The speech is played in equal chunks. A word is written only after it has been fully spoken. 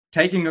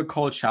taking a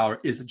cold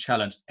shower is a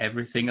challenge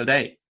every single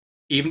day.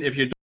 Even if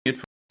you're doing it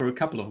for a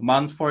couple of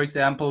months, for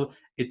example,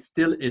 it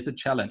still is a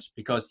challenge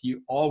because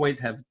you always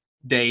have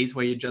days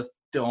where you just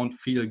don't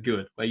feel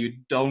good, where you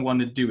don't want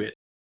to do it.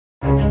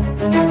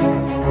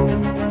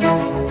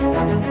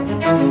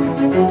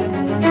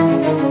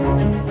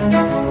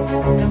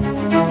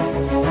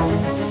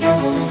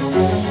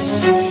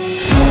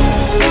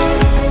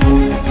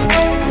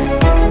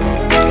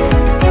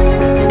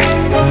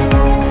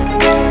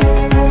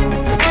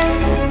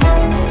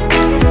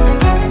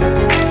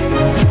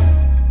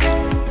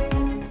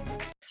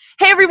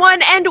 Hey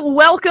everyone, and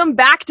welcome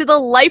back to the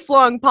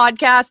Lifelong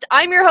Podcast.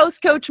 I'm your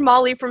host, Coach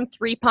Molly from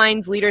Three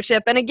Pines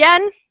Leadership. And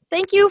again,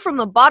 thank you from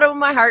the bottom of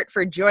my heart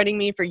for joining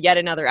me for yet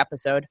another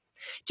episode.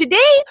 Today,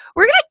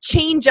 we're going to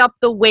change up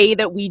the way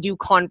that we do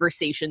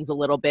conversations a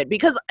little bit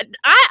because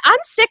I'm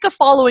sick of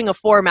following a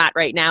format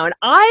right now. And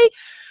I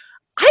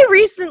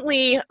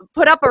recently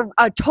put up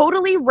a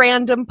totally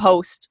random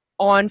post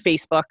on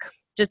Facebook,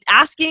 just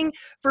asking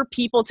for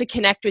people to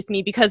connect with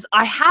me because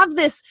I have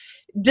this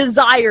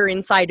desire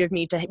inside of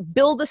me to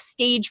build a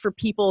stage for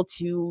people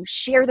to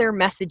share their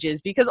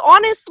messages, because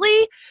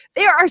honestly,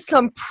 there are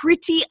some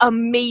pretty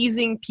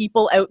amazing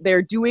people out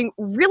there doing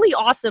really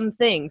awesome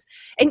things.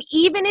 And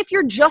even if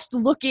you're just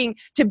looking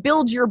to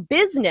build your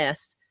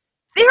business,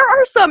 there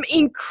are some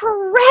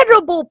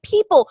incredible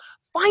people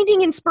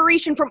finding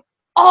inspiration from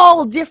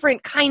all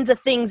different kinds of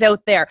things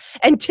out there.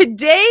 And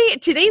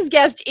today's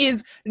guest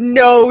is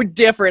no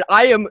different.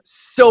 I am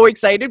so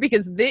excited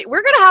because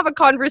we're going to have a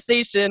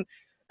conversation.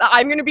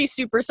 I'm going to be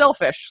super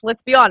selfish.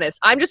 Let's be honest.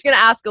 I'm just going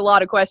to ask a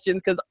lot of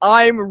questions because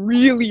I'm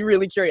really,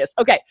 really curious.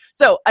 Okay,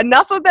 so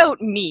enough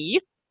about me.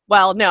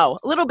 Well, no,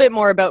 a little bit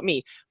more about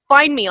me.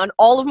 Find me on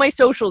all of my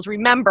socials.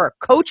 Remember,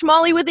 Coach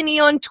Molly with an E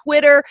on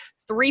Twitter,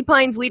 Three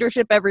Pines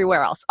Leadership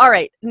everywhere else. All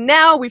right,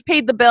 now we've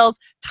paid the bills.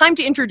 Time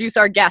to introduce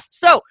our guest.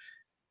 So,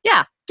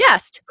 yeah,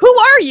 guest, who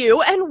are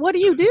you and what do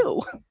you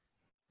do?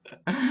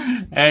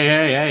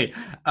 Hey.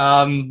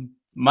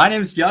 My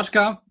name is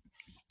Joschka.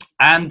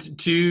 And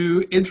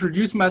to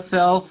introduce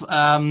myself,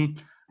 I'm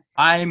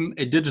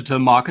a digital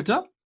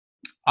marketer,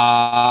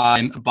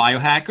 I'm a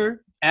biohacker,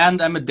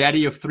 and I'm a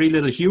daddy of 3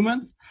 little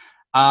humans.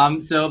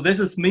 So this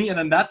is me in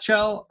a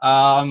nutshell.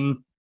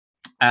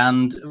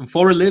 And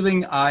for a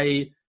living,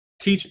 I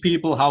teach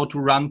people how to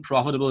run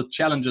profitable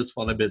challenges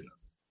for their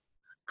business.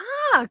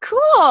 Ah,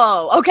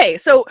 cool. Okay,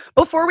 so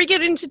before we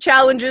get into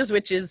challenges,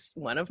 which is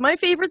one of my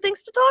favorite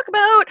things to talk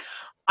about,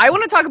 I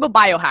want to talk about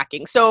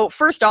biohacking. So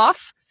first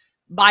off,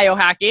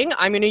 biohacking,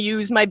 I'm going to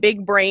use my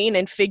big brain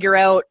and figure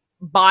out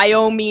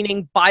bio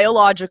meaning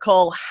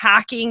biological,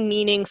 hacking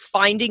meaning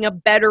finding a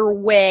better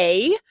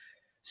way.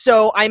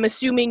 So I'm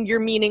assuming you're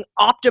meaning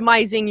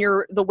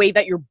optimizing the way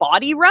that your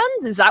body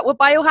runs. Is that what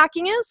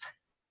biohacking is?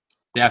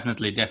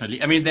 Definitely.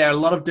 I mean, there are a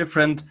lot of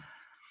different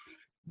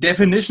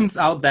definitions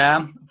out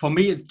there. For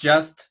me, it's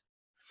just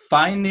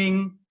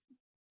finding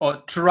or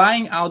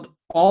trying out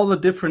all the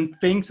different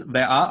things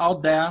there are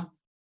out there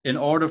in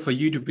order for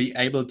you to be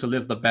able to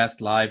live the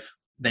best life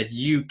that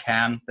you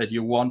can, that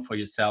you want for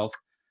yourself,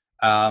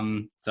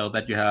 so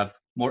that you have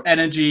more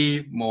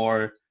energy,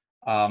 more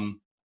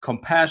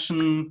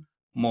compassion,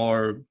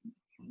 more,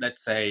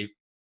 let's say,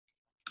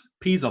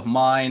 peace of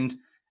mind,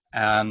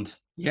 and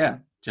yeah,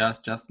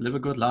 just live a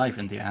good life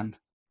in the end.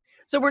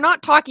 So we're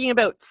not talking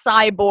about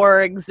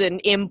cyborgs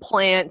and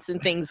implants and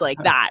things like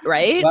that,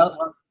 right?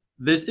 Well,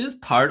 this is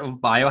part of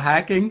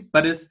biohacking,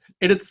 but it's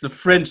the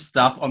fringe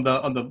stuff on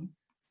the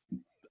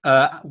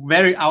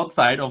very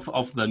outside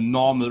of the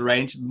normal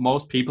range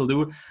most people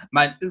do.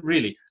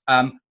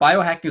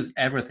 Biohacking is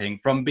everything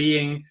from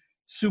being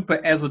super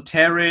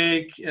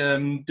esoteric,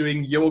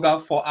 doing yoga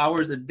for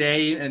hours a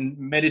day and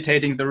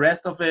meditating the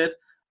rest of it,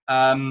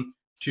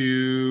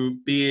 to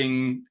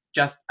being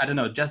just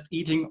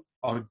eating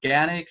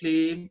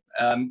organically,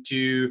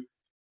 to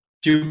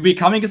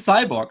becoming a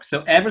cyborg.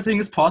 So everything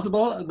is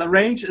possible. The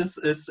range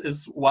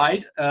is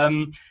wide,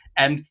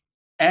 and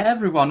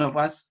every one of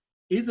us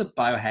is a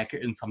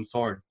biohacker in some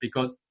sort,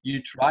 because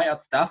you try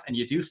out stuff and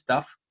you do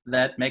stuff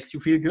that makes you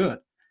feel good.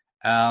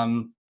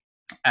 And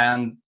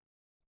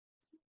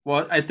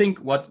what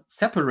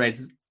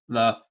separates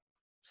the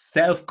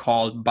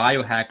self-called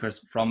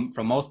biohackers from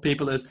most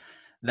people is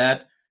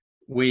that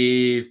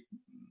we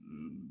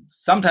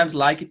sometimes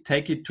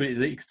take it to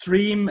the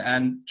extreme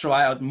and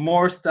try out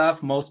more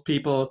stuff. Most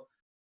people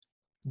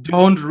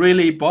don't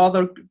really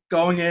bother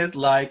going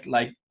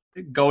like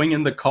going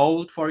in the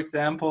cold, for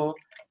example,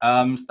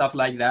 stuff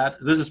like that.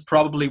 This is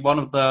probably one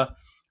of the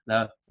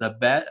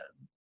best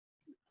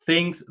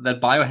things that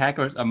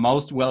biohackers are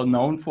most well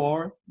known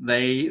for.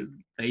 They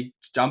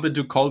jump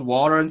into cold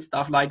water and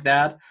stuff like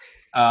that.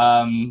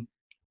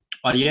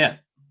 But yeah.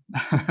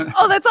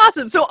 Oh, that's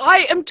awesome. So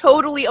I am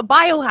totally a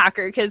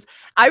biohacker because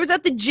I was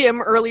at the gym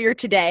earlier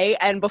today,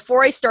 and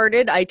before I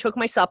started, I took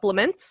my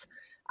supplements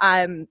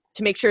to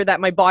make sure that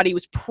my body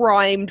was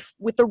primed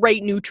with the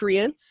right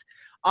nutrients.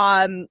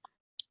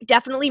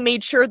 Definitely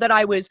made sure that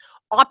I was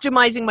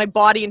optimizing my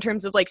body in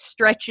terms of like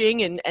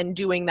stretching and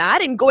doing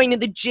that, and going to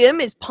the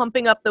gym is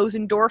pumping up those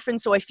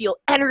endorphins so I feel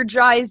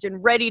energized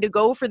and ready to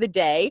go for the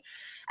day.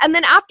 And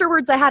then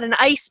afterwards I had an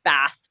ice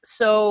bath.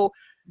 So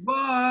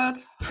What?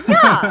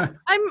 yeah,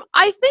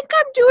 I think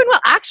I'm doing well.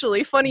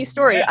 Actually, funny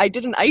story. Yeah. I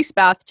did an ice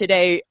bath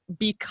today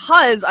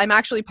because I'm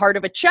actually part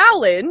of a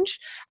challenge.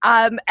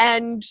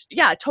 And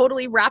yeah,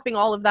 totally wrapping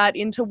all of that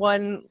into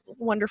one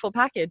wonderful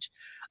package.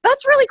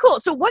 That's really cool.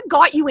 So what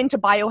got you into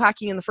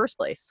biohacking in the first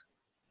place?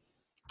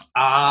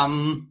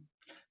 Well,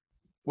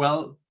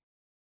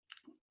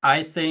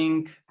 I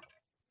think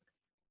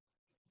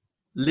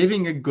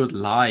living a good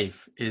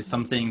life is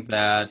something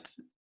that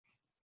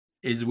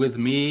is with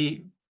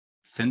me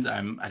since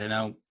I don't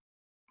know,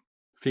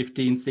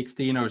 15,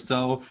 16 or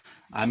so.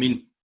 I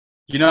mean,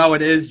 you know how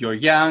it is. You're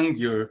young,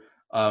 you're,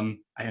 I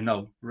don't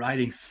know,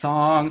 writing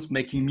songs,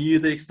 making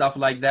music, stuff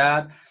like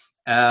that.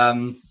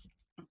 And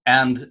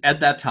at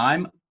that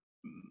time,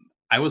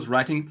 I was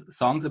writing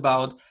songs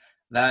about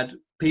that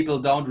people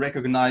don't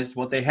recognize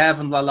what they have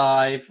in their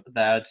life,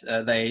 that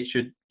they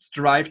should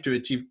strive to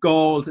achieve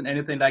goals and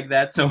anything like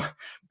that. So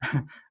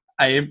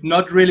I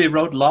not really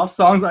wrote love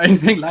songs or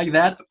anything like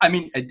that. I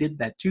mean, I did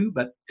that too,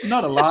 but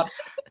not a lot.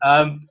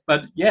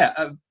 But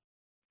yeah,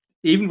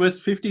 even with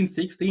 15,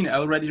 16, I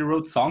already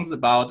wrote songs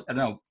about, I don't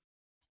know,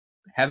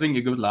 having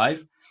a good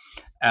life.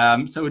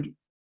 So it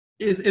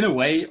is in a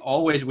way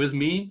always with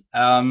me.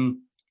 And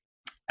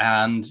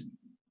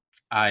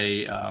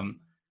I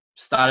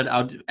started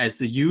out as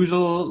the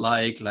usual,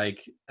 like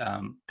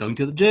going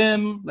to the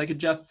gym, like I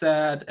just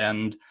said,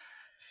 and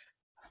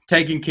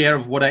taking care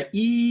of what I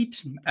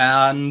eat.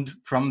 And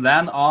from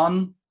then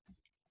on,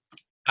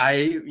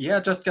 I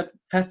just got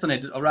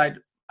fascinated. All right,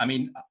 I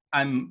mean,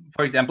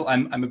 for example,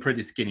 I'm a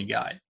pretty skinny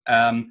guy,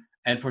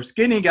 and for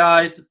skinny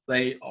guys,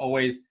 they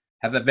always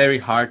have a very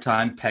hard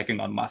time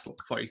packing on muscle,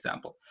 for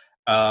example.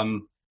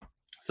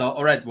 So,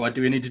 all right, what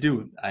do I need to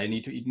do? I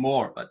need to eat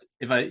more. But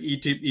if I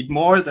eat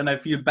more, then I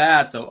feel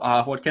bad. So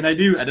what can I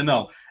do? I don't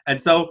know.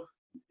 And so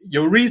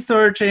you're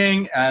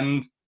researching,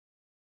 and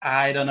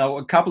I don't know,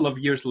 a couple of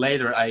years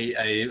later,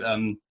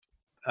 I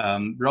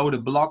wrote a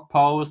blog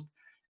post.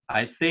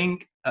 I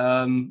think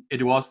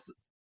it was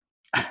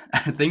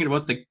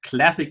the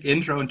classic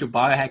intro into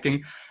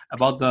biohacking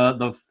about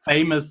the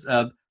famous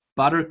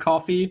butter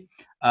coffee,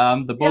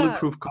 the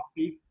bulletproof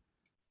coffee.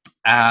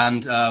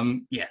 And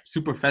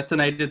super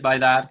fascinated by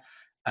that.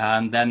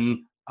 And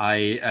then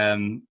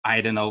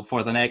I don't know,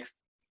 for the next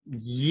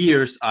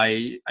years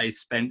I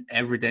spent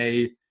every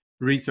day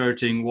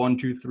researching 1,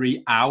 2,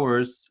 3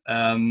 hours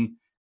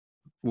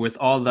with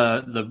all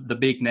the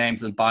big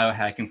names in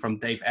biohacking, from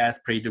Dave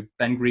Asprey to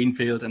Ben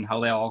Greenfield and how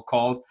they're all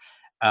called.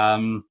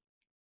 And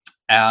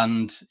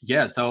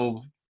yeah,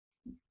 so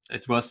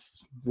it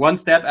was one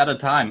step at a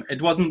time.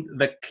 It wasn't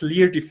the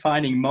clear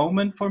defining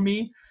moment for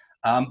me,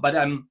 but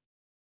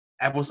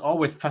I was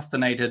always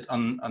fascinated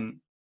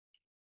on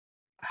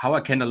how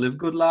I can live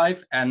good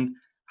life and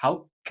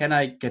how can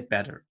I get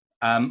better.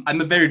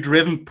 I'm a very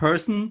driven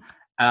person,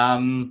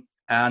 and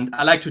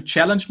I like to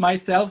challenge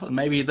myself. And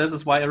maybe this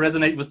is why I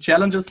resonate with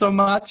challenges so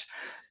much.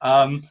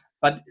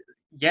 But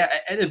yeah,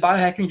 in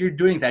biohacking, you're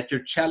doing that.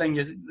 You challenge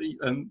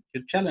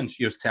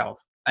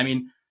yourself. I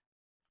mean,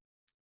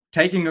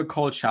 taking a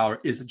cold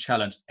shower is a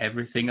challenge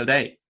every single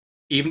day.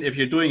 Even if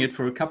you're doing it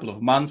for a couple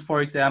of months,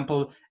 for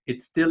example, it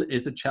still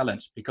is a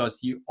challenge, because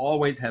you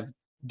always have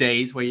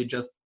days where you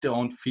just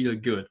don't feel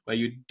good, where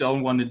you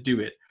don't want to do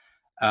it.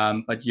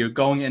 But you're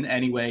going in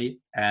anyway,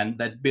 and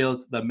that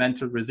builds the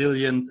mental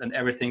resilience and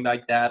everything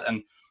like that.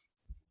 And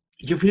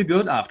you feel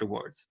good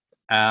afterwards.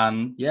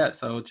 And yeah,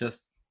 so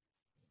just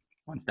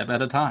one step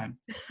at a time.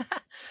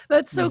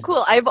 That's so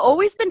cool. I've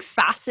always been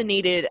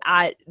fascinated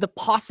at the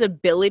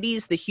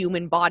possibilities the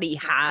human body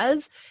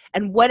has,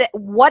 and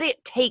what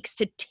it takes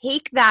to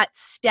take that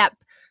step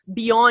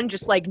beyond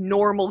just like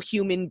normal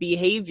human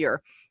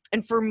behavior.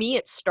 And for me,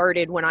 it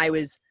started when I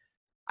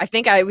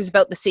think I was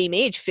about the same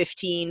age,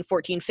 14,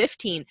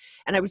 15,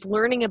 and I was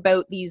learning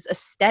about these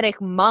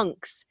ascetic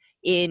monks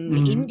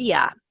in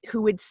India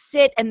who would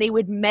sit and they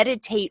would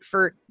meditate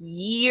for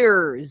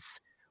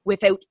years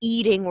without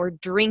eating or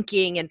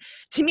drinking. And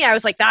to me, I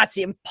was like, that's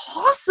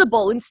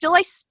impossible. And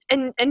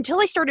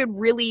until I started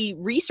really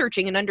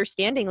researching and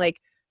understanding,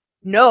 like,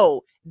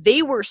 no,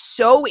 they were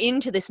so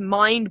into this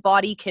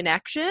mind-body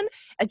connection.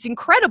 It's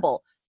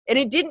incredible. And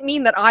it didn't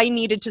mean that I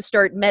needed to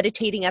start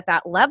meditating at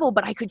that level,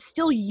 but I could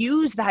still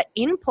use that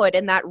input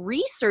and that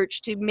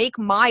research to make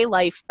my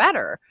life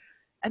better.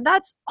 And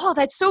that's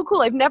so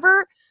cool. I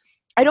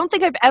don't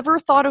think I've ever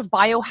thought of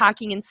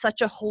biohacking in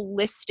such a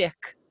holistic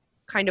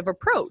kind of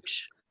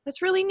approach.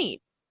 That's really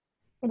neat.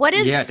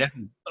 Yeah,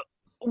 definitely.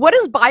 What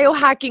does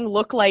biohacking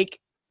look like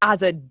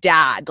as a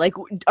dad? Like,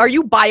 are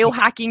you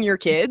biohacking your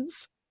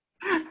kids?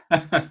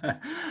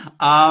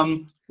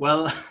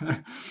 Well,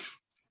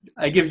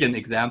 I give you an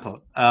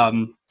example.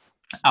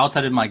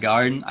 Outside in my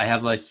garden, I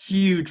have a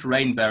huge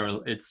rain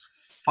barrel.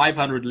 It's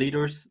 500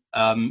 liters,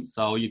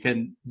 so you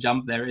can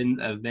jump there in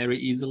very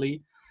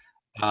easily.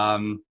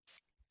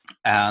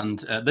 and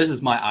this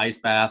is my ice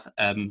bath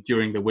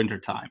during the winter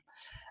time.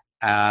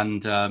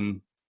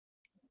 And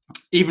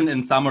even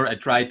in summer, I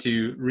try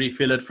to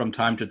refill it from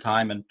time to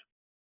time and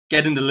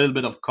get in a little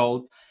bit of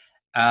cold.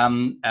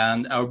 And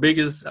our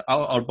biggest,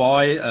 our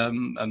boy,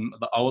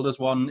 the oldest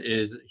one,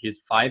 he's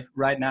 5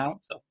 right now,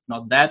 so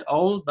not that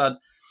old, but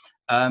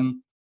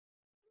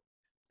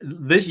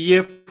this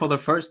year for the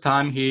first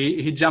time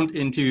he jumped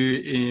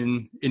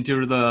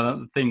into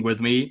the thing with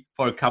me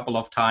for a couple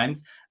of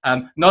times.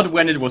 Not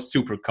when it was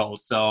super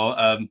cold,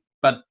 so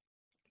but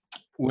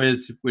with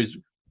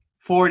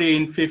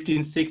 14,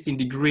 15, 16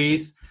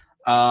 degrees,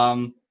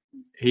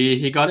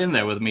 he got in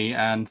there with me,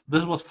 and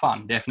this was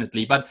fun,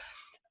 definitely. But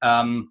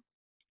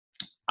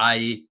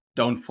I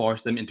don't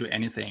force them into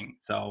anything.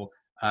 So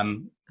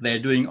they're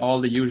doing all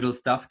the usual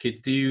stuff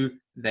kids do.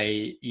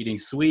 They eating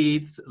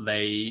sweets,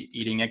 they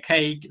eating a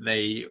cake,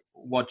 they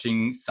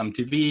watching some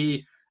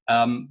TV.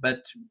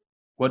 But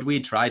what we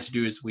try to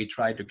do is we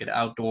try to get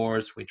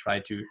outdoors. We try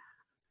to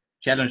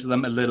challenge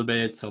them a little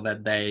bit so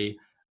that they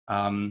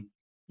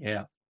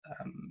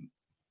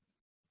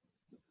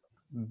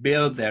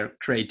build their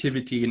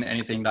creativity and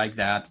anything like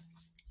that.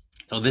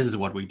 So this is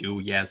what we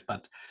do, yes,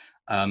 but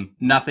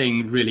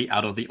nothing really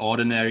out of the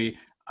ordinary.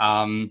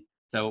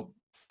 So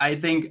I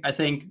think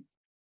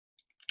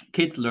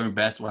kids learn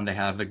best when they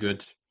have a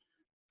good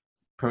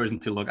person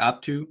to look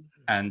up to,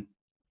 and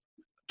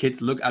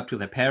kids look up to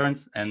their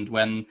parents. And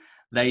when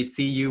they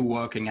see you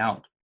working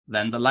out,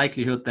 then the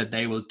likelihood that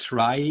they will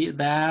try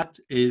that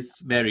is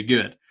very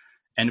good.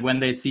 And when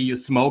they see you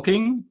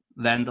smoking,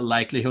 then the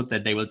likelihood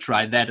that they will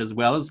try that as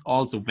well is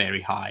also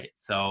very high.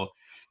 So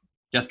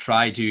just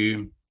try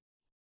to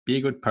be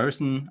a good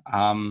person,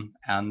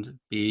 and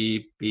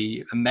be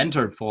a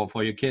mentor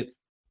for your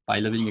kids by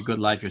living a good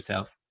life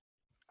yourself.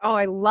 Oh,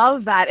 I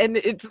love that. And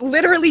it's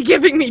literally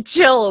giving me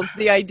chills,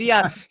 the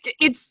idea.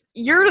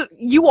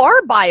 You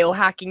are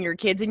biohacking your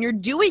kids, and you're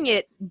doing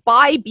it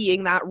by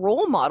being that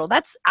role model.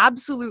 That's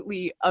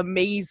absolutely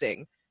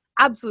amazing.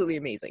 Absolutely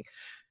amazing.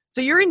 So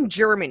you're in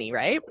Germany,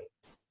 right?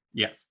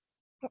 Yes.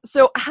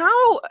 So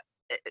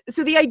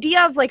the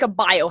idea of like a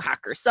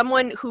biohacker,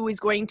 someone who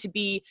is going to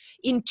be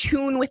in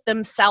tune with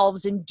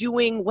themselves and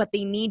doing what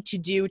they need to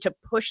do to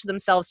push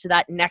themselves to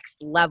that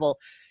next level,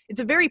 it's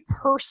a very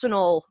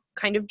personal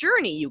kind of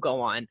journey you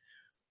go on.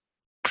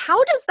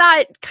 How does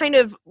that kind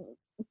of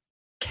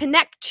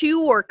connect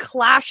to or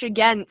clash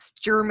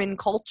against German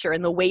culture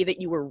and the way that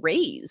you were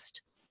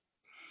raised?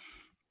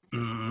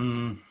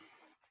 I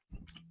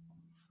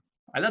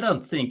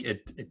don't think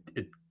it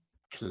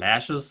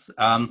clashes.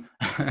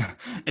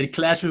 It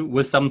clashes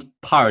with some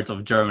parts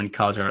of German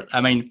culture. I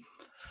mean,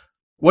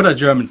 what are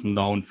Germans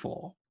known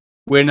for?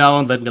 We're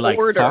known that we like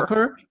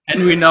soccer,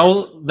 and we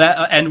know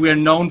that, and we're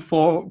known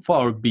for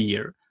our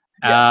beer.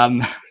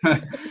 Yes.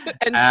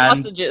 And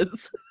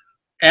sausages.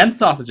 And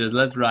sausages,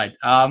 that's right.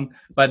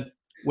 But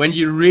when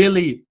you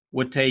really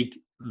would take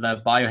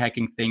the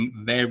biohacking thing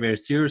very, very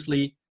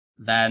seriously,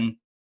 then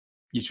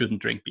you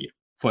shouldn't drink beer,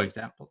 for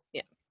example.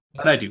 Yeah.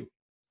 But I do.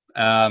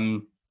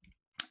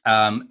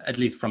 At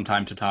least from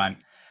time to time.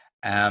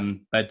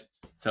 But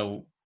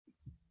so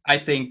I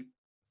think,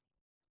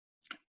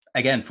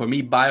 again, for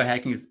me,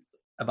 biohacking is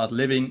about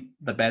living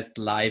the best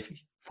life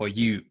for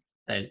you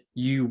that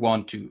you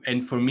want to.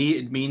 And for me,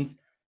 it means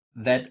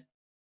that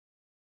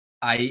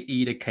I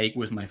eat a cake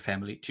with my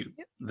family too.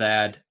 Yep.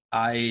 That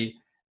I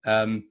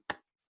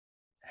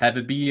have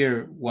a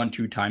beer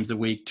 1-2 times a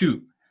week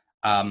too.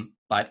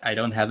 But I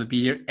don't have a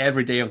beer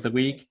every day of the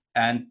week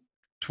and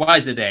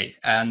twice a day,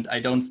 and I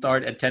don't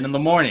start at 10 in the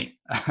morning.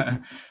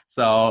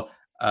 So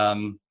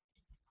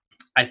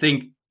I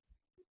think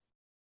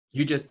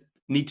you just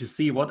need to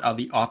see what are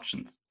the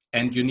options,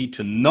 and you need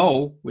to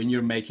know when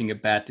you're making a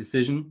bad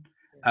decision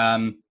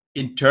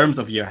in terms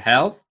of your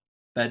health,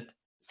 that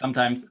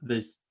sometimes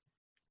this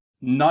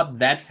not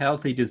that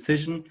healthy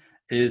decision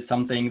is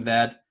something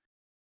that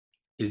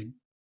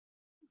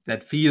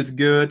feels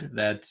good,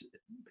 that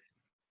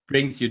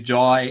brings you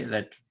joy,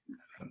 that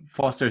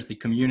fosters the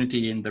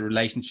community and the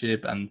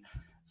relationship, and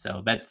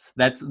so that's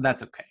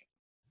okay.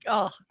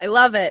 Oh, I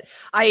love it.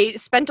 I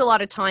spent a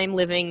lot of time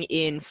living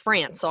in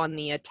France on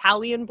the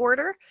Italian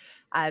border,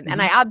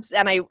 and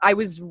I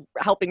was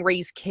helping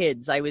raise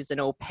kids. I was an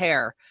au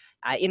pair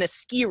in a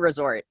ski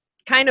resort.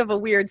 Kind of a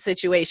weird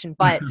situation,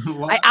 but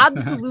I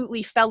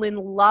absolutely fell in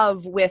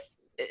love with.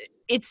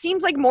 It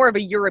seems like more of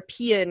a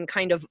European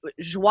kind of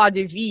joie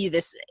de vivre,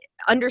 this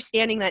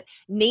understanding that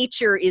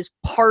nature is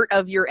part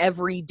of your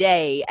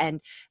everyday,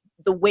 and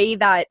the way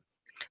that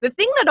the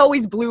thing that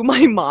always blew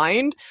my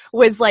mind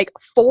was like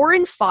 4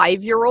 and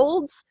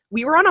 5-year-olds.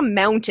 We were on a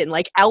mountain,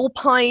 like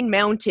Alpine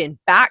mountain,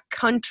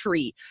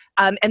 backcountry.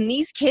 And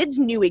these kids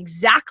knew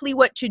exactly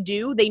what to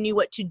do. They knew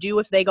what to do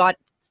if they got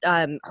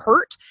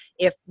hurt,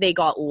 if they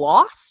got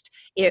lost,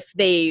 if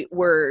they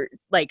were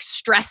like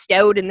stressed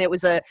out and it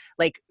was a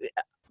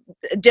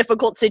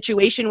difficult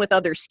situation with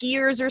other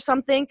skiers or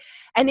something.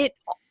 And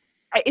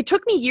it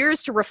took me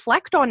years to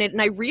reflect on it,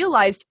 and I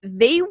realized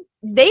they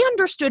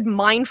understood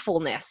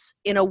mindfulness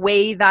in a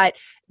way that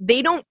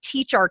they don't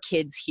teach our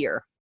kids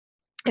here.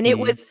 And it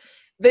was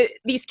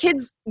these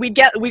kids, we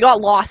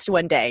got lost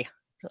one day.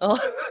 Oh,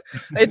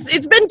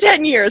 it's been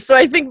 10 years, so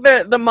I think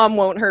the mom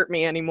won't hurt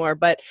me anymore.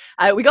 But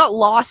we got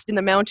lost in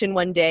the mountain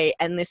one day,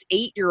 and this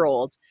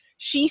 8-year-old,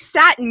 she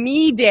sat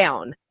me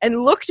down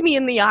and looked me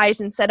in the eyes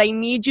and said, "I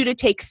need you to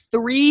take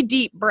 3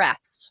 deep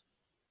breaths,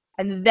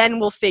 and then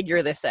we'll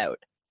figure this out."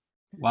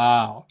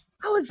 Wow.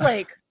 I was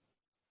like,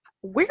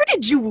 where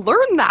did you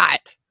learn that?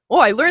 Oh,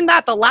 I learned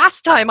that the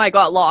last time I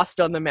got lost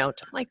on the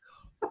mountain. I'm like,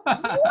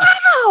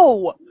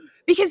 wow.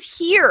 Because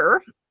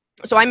here,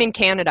 so I'm in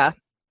Canada,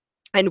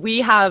 and we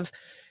have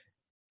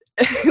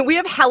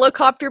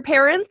helicopter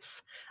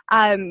parents,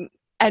 and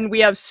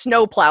we have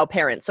snowplow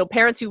parents. So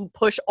parents who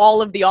push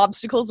all of the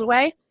obstacles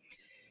away.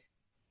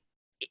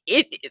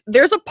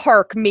 There's a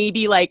park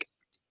maybe like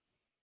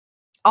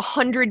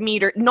 100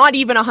 meters, not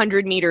even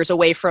 100 meters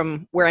away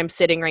from where I'm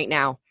sitting right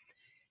now.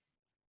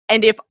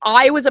 And if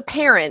I was a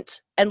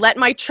parent and let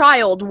my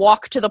child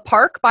walk to the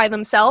park by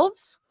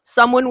themselves,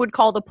 someone would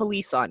call the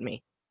police on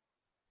me.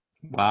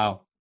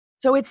 Wow.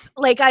 So it's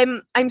like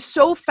I'm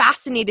so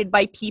fascinated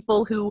by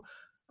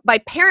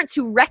parents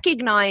who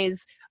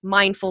recognize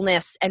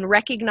mindfulness and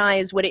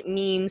recognize what it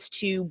means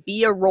to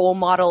be a role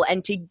model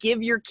and to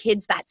give your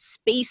kids that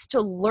space to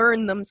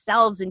learn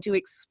themselves and to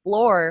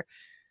explore.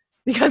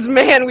 Because,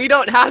 man, we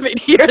don't have it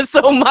here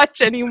so much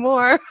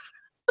anymore.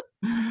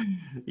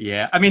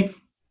 Yeah, I mean,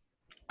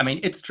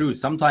 it's true.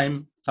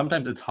 Sometimes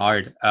it's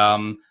hard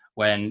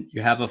when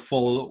you have a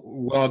full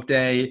work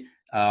day.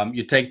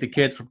 You take the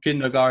kids from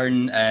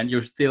kindergarten, and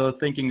you're still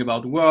thinking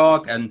about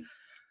work, and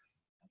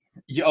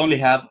you only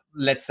have,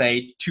 let's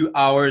say, 2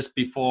 hours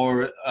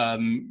before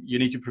you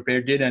need to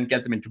prepare dinner and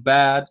get them into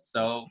bed.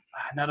 So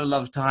not a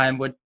lot of time.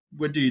 What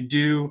do you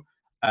do?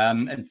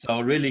 And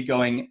so really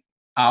going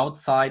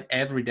outside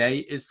every day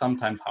is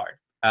sometimes hard.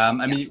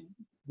 I mean,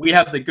 we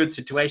have the good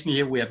situation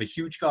here. We have a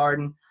huge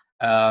garden.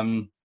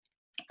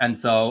 And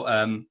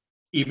so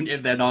even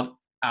if they're not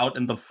out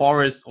in the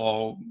forest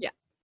or, I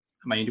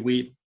mean,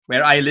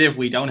 where I live,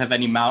 we don't have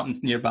any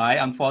mountains nearby,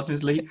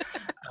 unfortunately.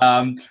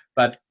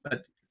 But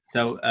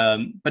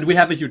we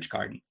have a huge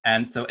garden.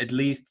 And so at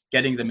least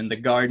getting them in the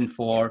garden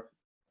for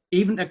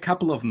even a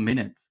couple of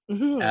minutes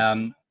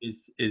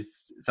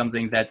is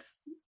something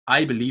that's,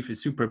 I believe,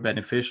 is super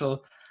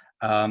beneficial.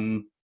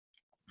 And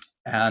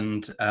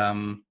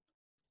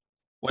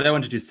what I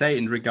wanted to say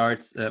in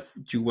regards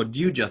to what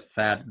you just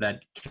said,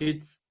 that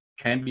kids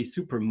can be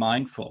super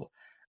mindful.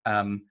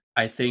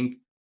 I think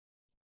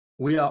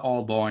we are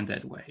all born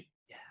that way.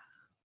 Yeah.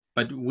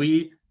 But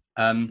we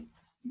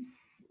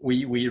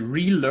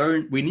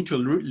relearn. We need to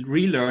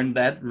relearn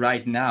that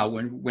right now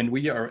when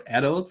we are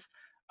adults,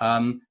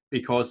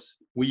 because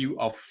we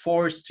are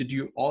forced to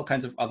do all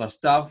kinds of other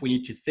stuff. We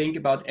need to think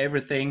about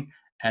everything,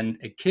 and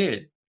a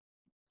kid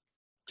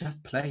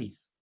just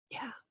plays.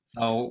 Yeah.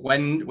 So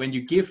when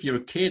you give your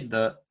kid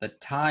the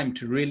time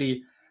to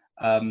really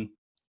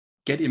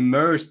get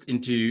immersed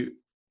into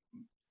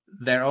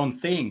their own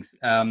things,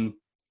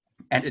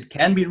 and it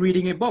can be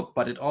reading a book,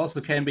 but it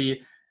also can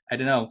be, I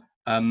don't know,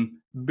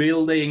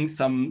 building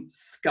some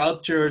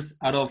sculptures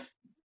out of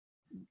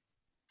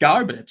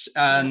garbage,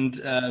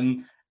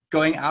 and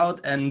going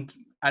out and,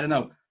 I don't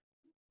know,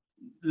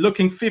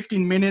 looking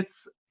 15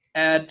 minutes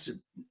at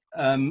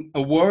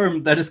a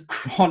worm that is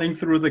crawling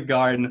through the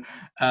garden.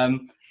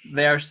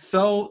 They're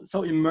so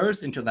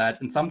immersed into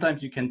that, and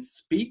sometimes you can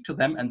speak to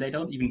them and they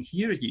don't even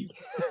hear you.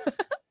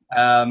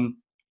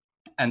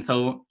 And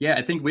so,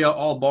 I think we are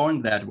all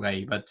born that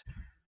way, but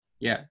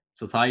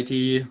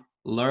society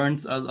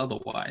learns us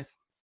otherwise.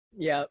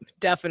 Yeah,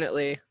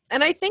 definitely.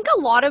 And I think a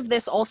lot of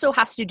this also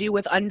has to do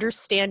with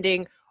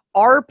understanding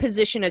our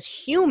position as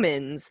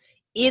humans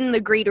in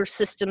the greater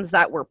systems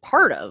that we're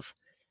part of.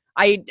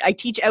 I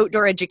teach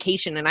outdoor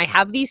education, and I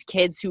have these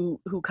kids who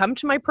come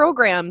to my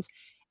programs,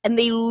 and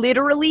they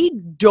literally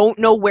don't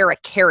know where a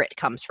carrot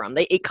comes from.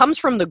 It comes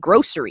from the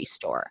grocery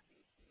store.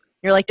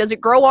 You're like, does it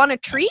grow on a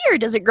tree or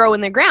does it grow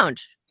in the ground?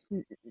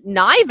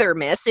 Neither,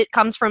 miss. It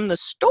comes from the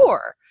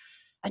store.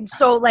 And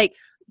so, like,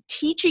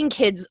 teaching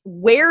kids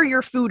where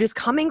your food is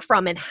coming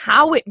from and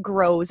how it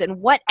grows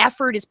and what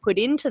effort is put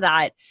into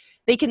that,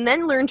 they can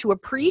then learn to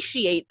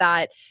appreciate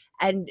that.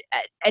 And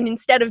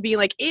instead of being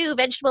like, ew,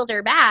 vegetables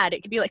are bad,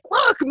 it could be like,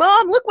 look,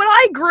 Mom, look what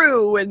I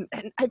grew. And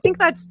I think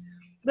that's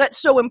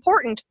so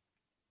important.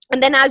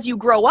 And then as you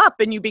grow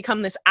up and you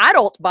become this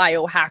adult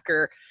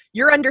biohacker,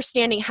 you're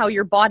understanding how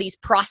your body's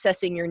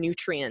processing your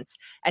nutrients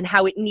and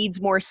how it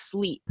needs more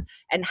sleep,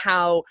 and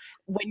how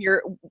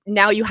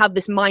now you have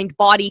this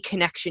mind-body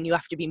connection you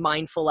have to be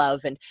mindful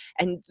of,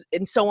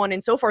 and so on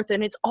and so forth.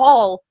 And it's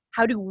all,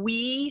 how do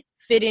we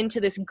fit into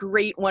this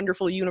great,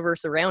 wonderful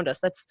universe around us?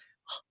 That's,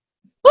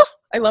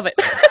 I love it.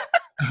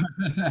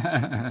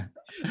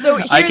 So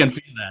I can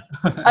feel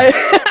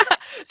that.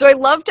 So I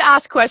love to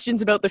ask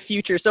questions about the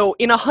future. So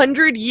in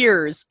 100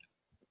 years,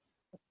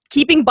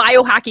 keeping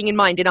biohacking in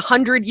mind, in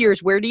 100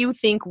 years, where do you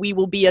think we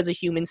will be as a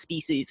human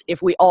species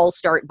if we all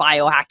start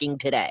biohacking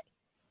today?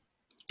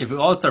 If we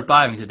all start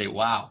biohacking today,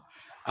 wow.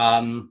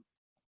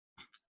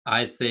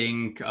 I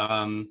think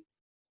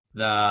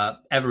the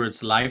average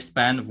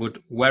lifespan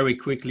would very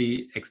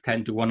quickly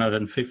extend to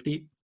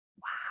 150.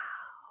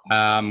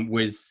 Wow.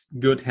 With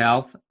good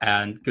health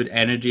and good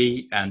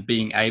energy and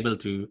being able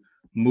to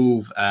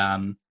move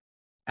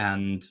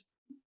and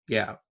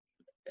yeah,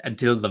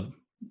 until the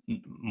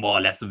more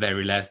or less the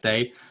very last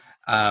day.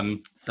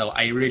 So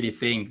I really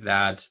think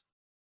that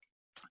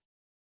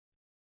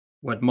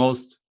what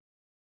most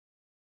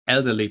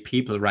elderly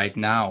people right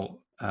now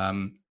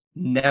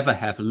never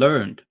have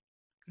learned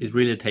is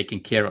really taking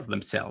care of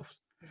themselves.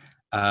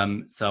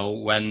 So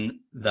when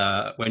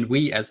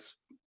we as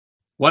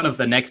one of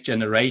the next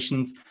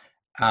generations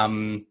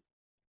have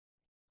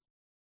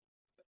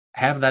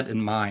that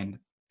in mind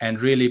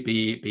and really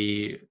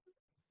be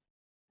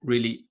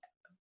really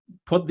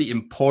put the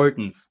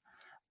importance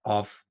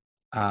of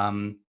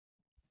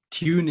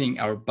tuning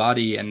our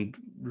body and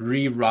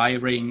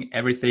rewiring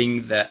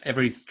everything, that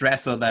every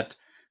stressor that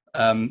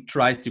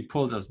tries to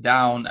pull us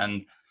down,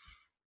 and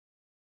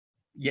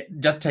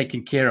just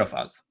taking care of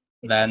us,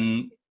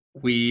 then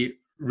we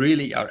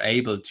really are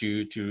able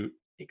to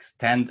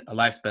extend a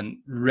lifespan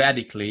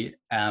radically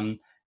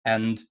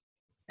and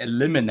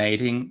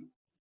eliminating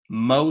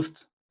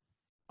most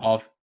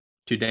of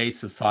today's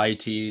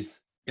society's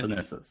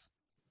illnesses.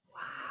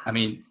 I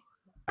mean,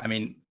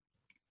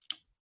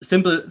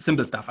 simple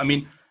stuff. I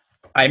mean,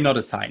 I'm not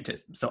a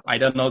scientist, so I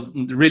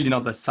don't really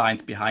know the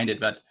science behind it.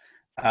 But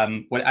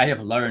what I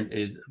have learned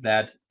is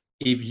that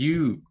if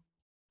you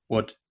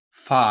would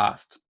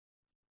fast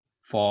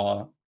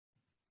for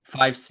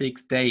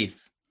 5-6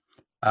 days,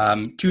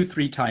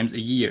 2-3 times a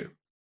year,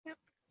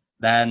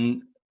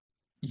 then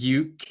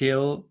you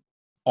kill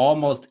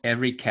almost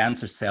every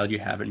cancer cell you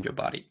have in your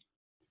body.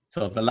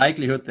 So the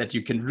likelihood that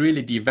you can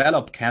really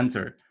develop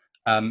cancer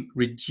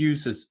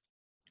reduces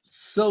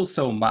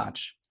so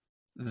much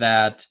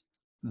that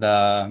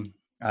the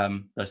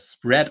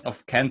spread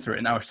of cancer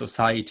in our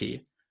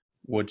society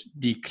would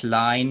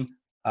decline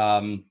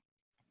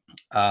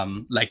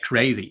like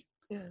crazy.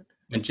 Yeah.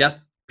 And just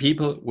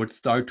people would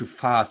start to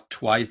fast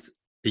twice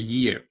a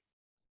year,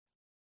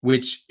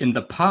 which in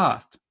the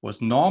past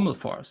was normal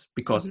for us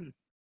because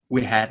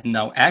we had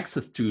no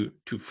access to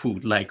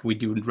food like we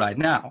do right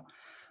now,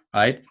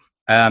 right?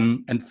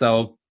 And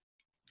so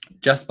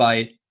just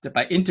by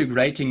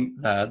integrating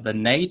the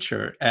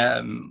nature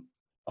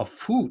of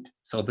food,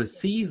 so the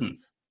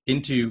seasons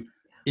into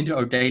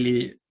our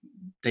daily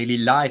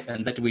life,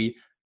 and that we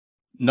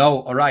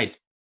know, all right,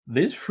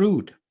 this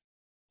fruit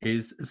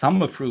is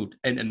summer fruit,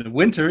 and in the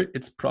winter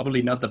it's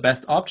probably not the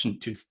best option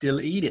to still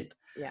eat it.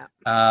 Yeah.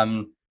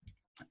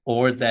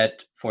 Or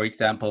that, for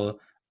example,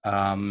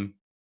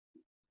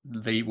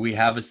 we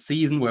have a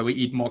season where we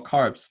eat more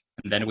carbs,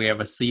 and then we have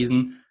a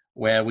season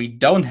where we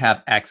don't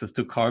have access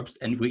to carbs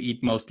and we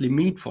eat mostly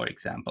meat, for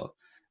example,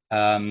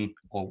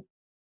 or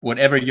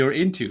whatever you're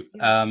into.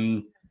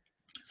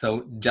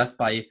 So just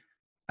by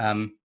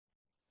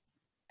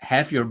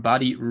have your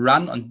body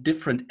run on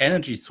different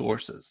energy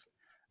sources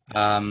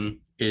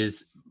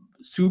is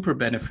super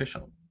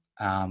beneficial.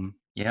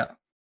 Yeah.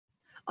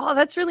 Oh,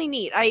 that's really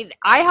neat. I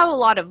have a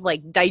lot of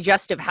like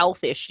digestive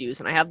health issues,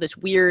 and I have this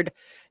weird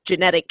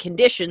genetic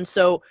condition.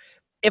 So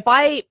if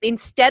I,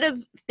 instead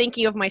of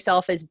thinking of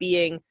myself as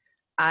being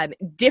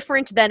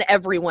different than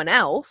everyone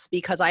else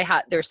because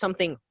there's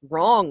something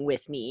wrong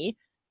with me,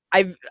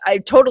 I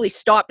totally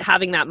stopped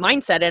having that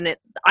mindset, and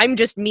I'm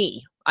just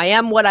me. I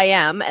am what I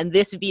am, and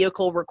this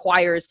vehicle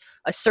requires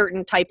a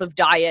certain type of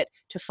diet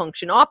to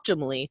function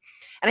optimally.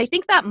 And I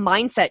think that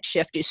mindset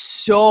shift is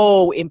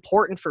so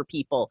important for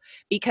people,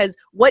 because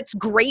what's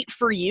great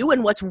for you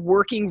and what's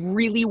working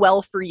really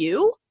well for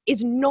you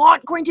is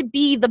not going to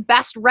be the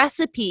best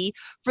recipe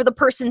for the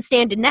person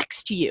standing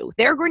next to you.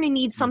 They're going to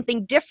need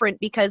something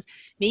different because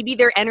maybe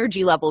their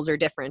energy levels are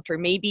different, or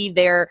maybe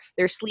their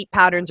sleep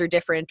patterns are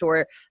different,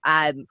 or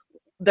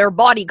their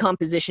body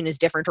composition is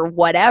different, or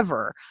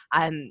whatever.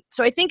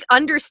 So I think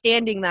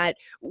understanding that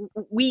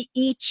we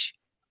each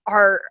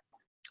are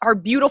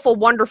beautiful,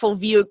 wonderful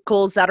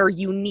vehicles that are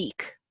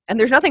unique, and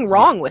there's nothing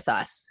wrong with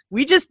us.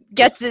 We just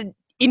get to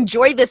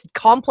enjoy this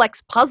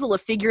complex puzzle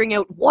of figuring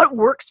out what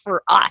works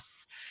for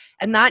us.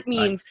 And that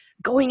means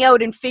going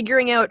out and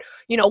figuring out,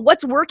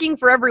 what's working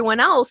for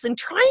everyone else and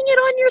trying it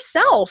on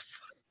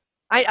yourself.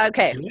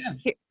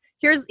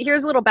 Here's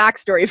a little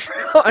backstory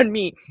on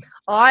me.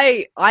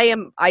 I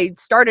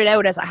started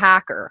out as a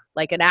hacker,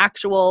 like an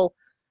actual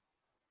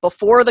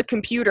before the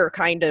computer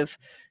kind of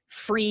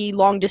free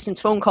long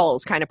distance phone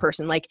calls kind of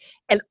person.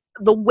 And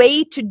the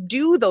way to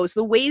do those,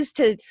 the ways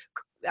to,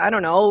 I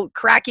don't know,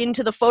 crack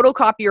into the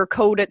photocopier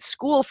code at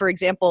school, for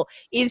example,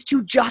 is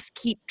to just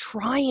keep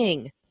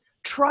trying.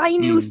 Try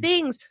new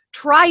things,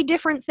 try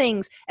different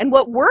things. And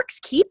what works,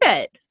 keep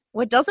it.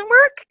 What doesn't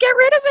work, get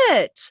rid of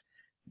it.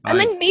 And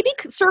then maybe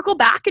circle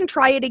back and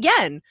try it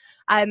again.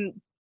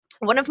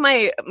 one of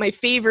my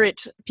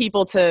favorite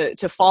people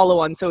to follow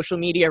on social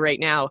media right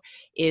now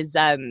is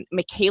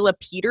Michaela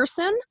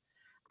Peterson.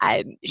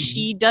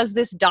 She does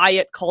this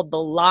diet called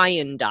the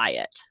Lion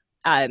Diet.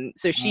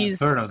 So she's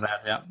heard of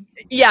that, yeah.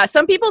 Yeah,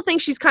 some people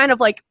think she's kind of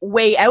like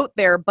way out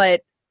there,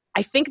 but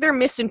I think they're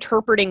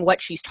misinterpreting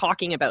what she's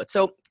talking about.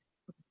 So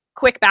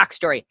quick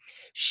backstory.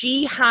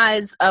 She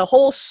has a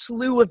whole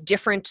slew of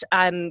different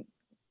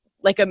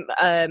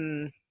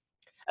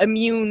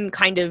immune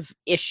kind of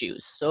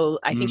issues. So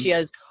I think she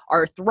has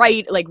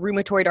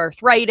rheumatoid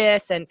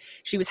arthritis, and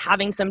she was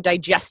having some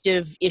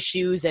digestive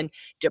issues and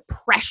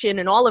depression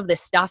and all of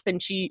this stuff.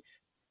 And she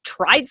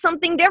tried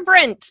something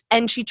different,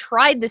 and she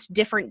tried this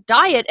different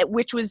diet,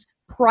 which was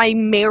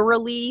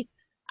primarily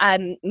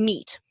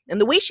meat. And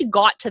the way she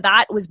got to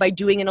that was by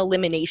doing an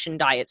elimination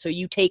diet. So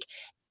you take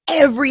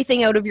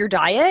everything out of your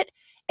diet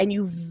and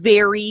you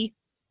very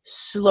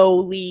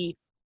slowly,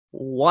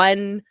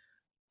 one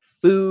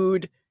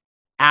food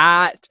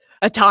at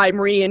a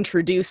time,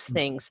 reintroduce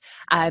things.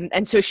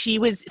 And so she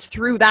was,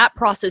 through that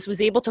process,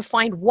 was able to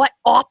find what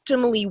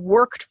optimally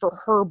worked for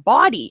her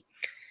body.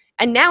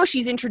 And now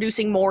she's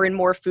introducing more and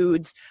more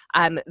foods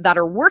that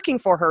are working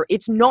for her.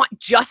 It's not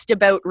just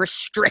about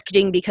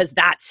restricting because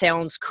that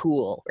sounds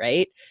cool,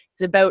 right?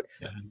 It's about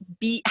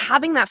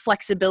having that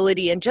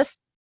flexibility and just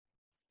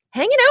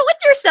hanging out with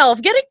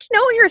yourself, getting to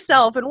know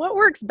yourself and what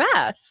works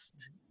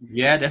best.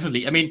 Yeah,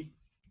 definitely. I mean,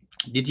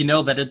 did you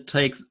know that it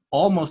takes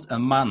almost a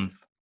month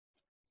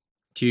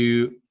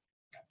to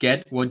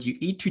get what you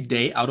eat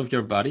today out of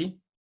your body?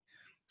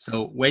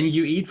 So when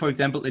you eat, for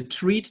example, a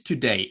treat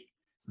today,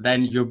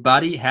 then your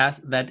body has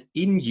that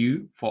in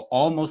you for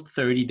almost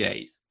 30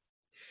 days.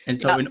 And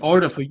so in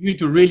order for you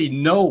to really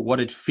know what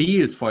it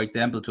feels, for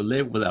example, to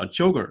live without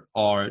sugar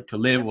or to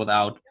live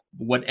without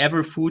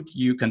whatever food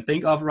you can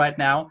think of right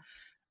now,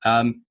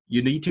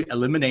 you need to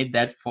eliminate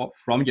that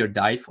from your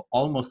diet for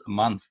almost a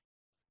month.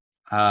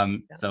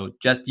 So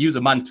just use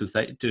a month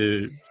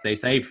to stay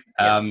safe.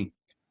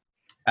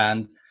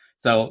 And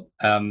so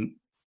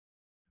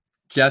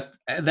just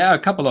there are a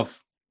couple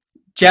of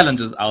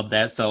challenges out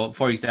there. So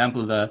for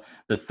example, the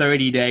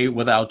 30-day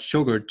without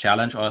sugar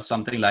challenge or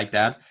something like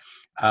that,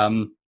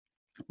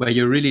 where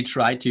you really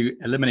try to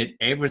eliminate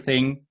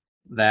everything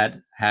that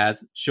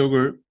has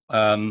sugar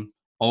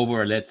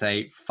over, let's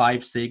say,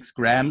 5-6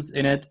 grams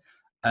in it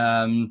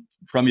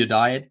from your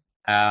diet.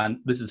 And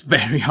this is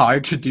very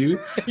hard to do.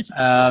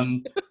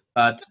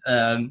 But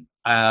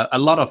a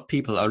lot of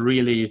people are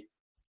really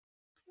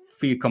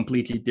feel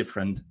completely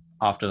different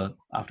after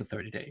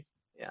 30 days.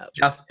 Yeah.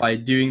 Just by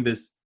doing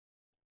this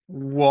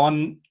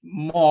one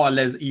more or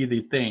less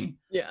easy thing.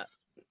 Yeah.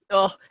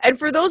 Oh, and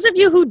for those of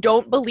you who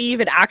don't believe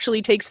it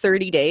actually takes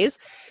 30 days,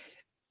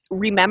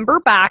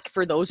 remember back,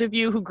 for those of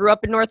you who grew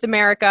up in North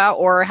America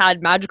or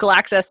had magical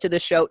access to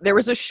this show, there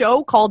was a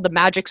show called The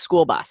Magic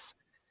School Bus.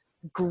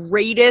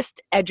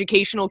 Greatest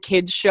educational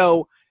kids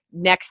show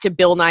next to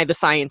Bill Nye the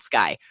Science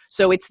Guy.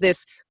 So it's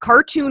this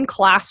cartoon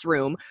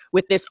classroom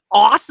with this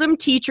awesome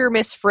teacher,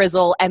 Miss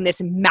Frizzle, and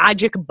this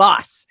magic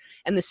bus.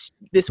 And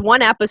this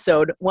one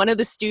episode, one of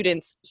the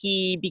students,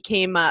 he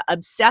became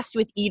obsessed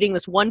with eating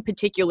this one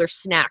particular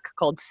snack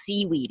called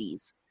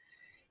Seaweedies.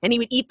 And he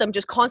would eat them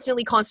just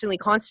constantly.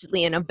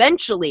 And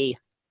eventually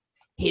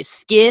his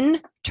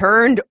skin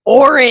turned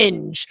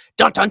orange.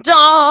 Dun, dun,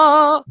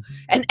 dun.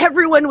 And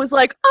everyone was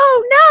like,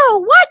 oh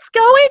no, what's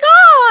going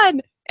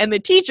on? And the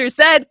teacher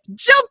said,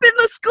 jump in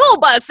the school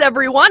bus,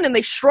 everyone. And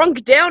they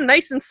shrunk down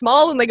nice and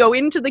small, and they go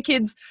into the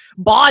kid's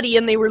body,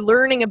 and they were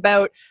learning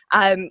about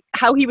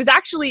how he was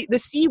actually, the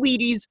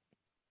Seaweedies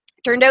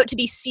turned out to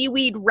be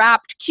seaweed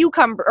wrapped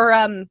cucumber or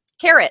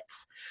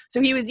carrots.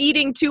 So he was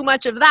eating too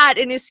much of that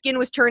and his skin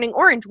was turning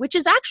orange, which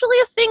is actually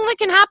a thing that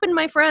can happen,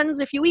 my friends,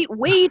 if you eat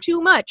way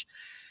too much.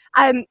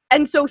 And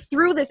so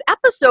through this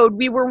episode,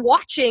 we were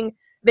watching,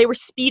 they were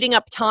speeding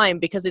up time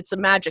because it's a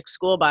magic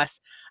school bus.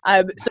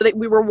 So that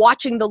we were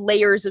watching the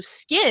layers of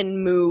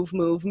skin move.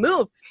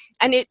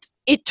 And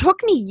it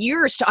took me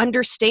years to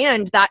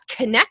understand that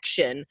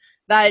connection,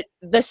 that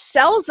the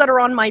cells that are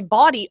on my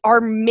body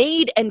are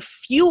made and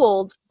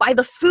fueled by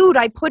the food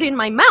I put in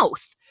my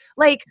mouth.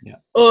 Like,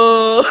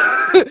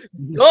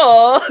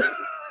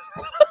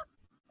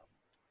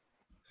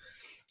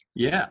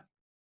 Yeah.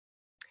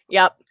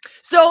 Yep.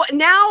 So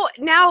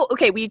now,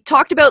 okay, we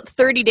talked about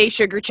 30-day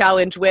sugar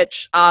challenge,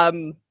 which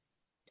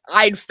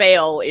I'd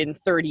fail in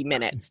 30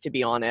 minutes, to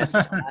be honest.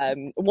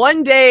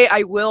 One day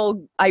I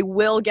will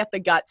get the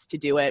guts to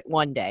do it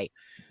one day.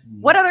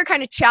 What other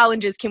kind of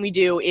challenges can we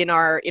do in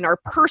our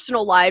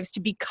personal lives to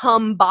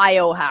become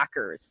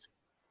biohackers?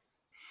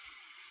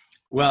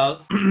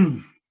 Well,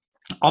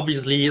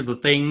 obviously the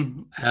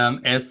thing,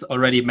 as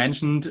already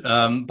mentioned,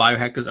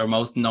 biohackers are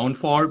most known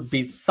for,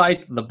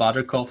 besides the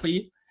butter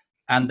coffee,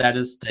 and that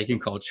is taking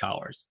cold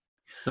showers.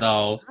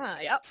 So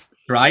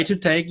try to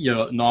take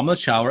your normal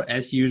shower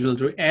as usual,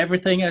 do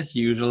everything as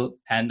usual,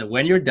 and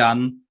when you're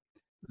done,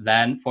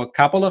 then for a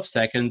couple of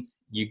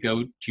seconds, you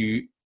go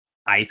to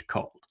ice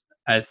cold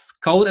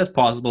as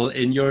possible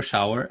in your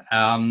shower,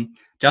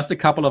 just a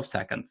couple of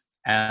seconds.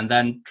 and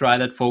then try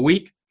that for a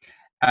week.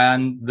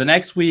 And the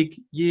next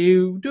week,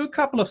 you do a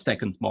couple of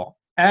seconds more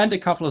and a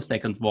couple of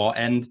seconds more.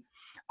 And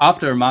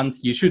after a month,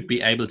 you should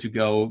be able to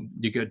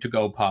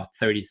go past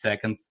 30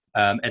 seconds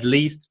at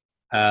least.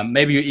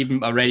 Maybe you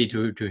even are ready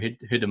to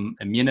hit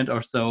a minute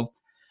or so.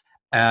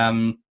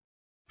 And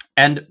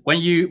when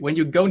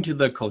you go into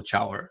the cold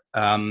shower,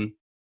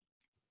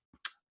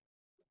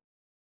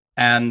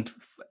 and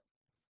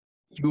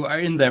you are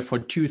in there for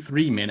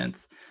 2-3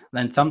 minutes,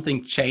 then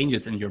something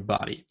changes in your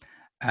body.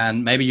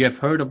 And maybe you have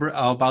heard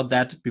about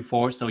that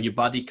before. So your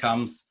body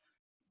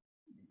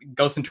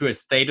goes into a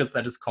state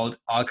that is called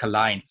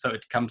alkaline. So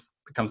it becomes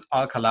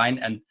alkaline,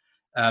 and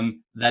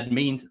that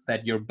means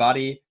that your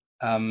body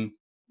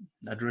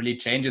that really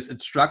changes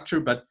its structure,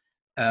 but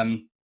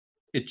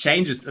it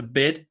changes a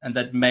bit, and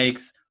that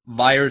makes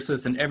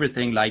viruses and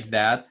everything like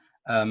that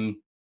a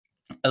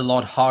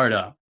lot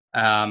harder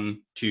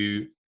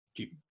to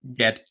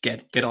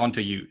get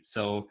onto you.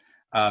 So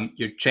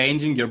you're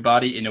changing your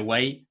body in a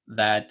way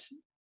that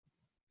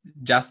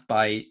just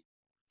by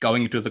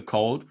going to the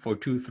cold for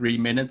 2-3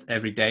 minutes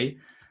every day,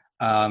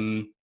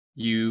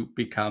 you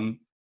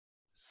become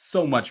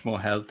so much more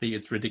healthy.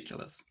 It's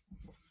ridiculous.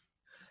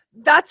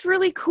 That's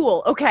really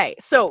cool. Okay,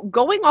 so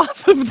going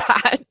off of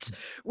that,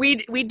 we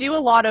do a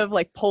lot of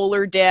like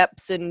polar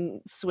dips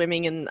and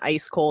swimming in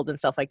ice cold and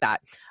stuff like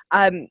that.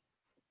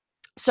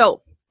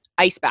 So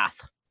ice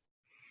bath.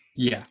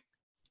 Yeah.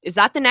 Is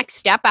that the next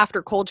step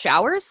after cold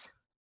showers?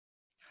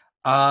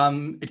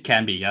 It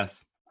can be,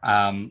 yes.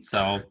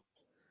 So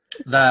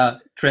the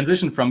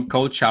transition from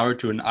cold shower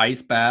to an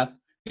ice bath,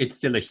 it's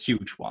still a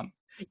huge one.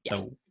 Yeah.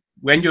 So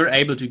when you're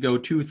able to go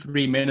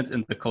 2-3 minutes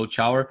in the cold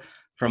shower,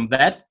 from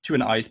that to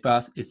an ice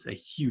bath is a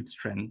huge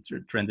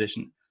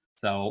transition.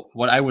 So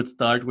what I would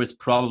start with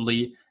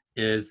probably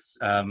is,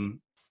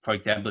 for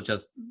example,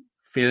 just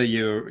fill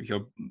your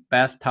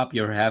bathtub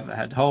you have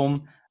at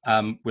home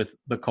with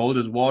the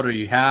coldest water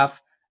you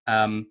have.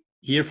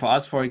 Here for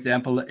us, for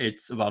example,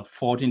 it's about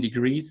 14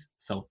 degrees,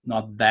 so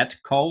not that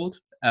cold.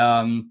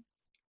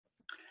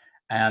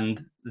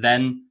 And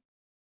then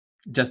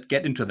just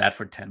get into that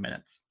for 10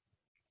 minutes.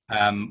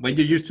 When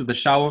you're used to the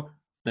shower,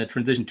 the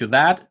transition to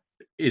that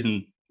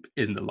isn't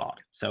a lot.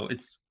 So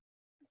it's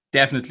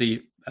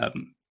definitely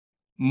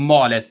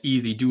more or less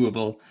easy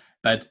doable,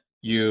 but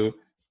you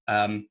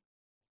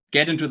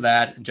get into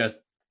that,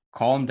 just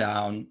calm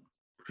down,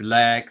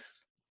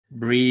 relax,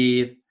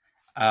 breathe,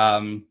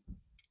 and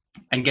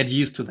get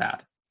used to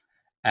that.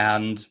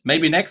 And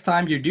maybe next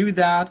time you do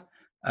that,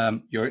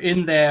 you're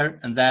in there,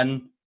 and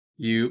then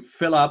you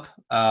fill up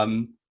a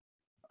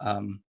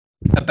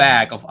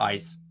bag of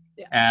ice.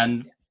 Yeah.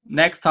 And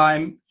next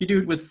time you do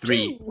it with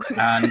 3.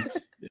 And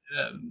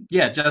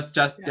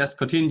just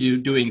continue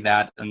doing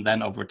that, and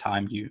then over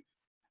time you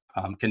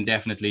can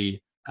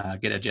definitely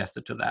get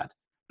adjusted to that.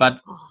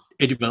 But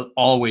it will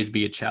always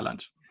be a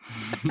challenge.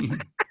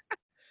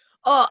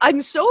 Oh,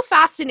 I'm so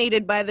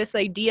fascinated by this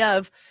idea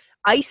of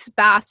ice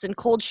baths and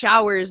cold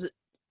showers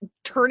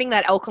turning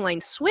that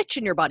alkaline switch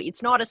in your body.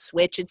 It's not a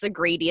switch, it's a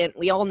gradient.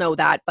 We all know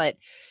that. But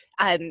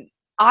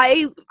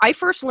I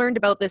first learned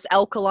about this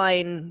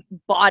alkaline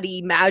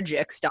body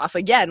magic stuff,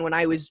 again, when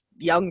I was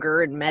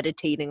younger and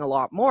meditating a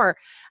lot more.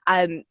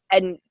 And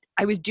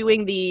I was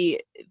doing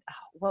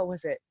what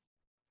was it?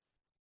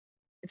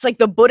 It's like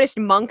the Buddhist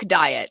monk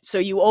diet. So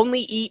you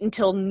only eat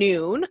until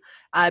noon.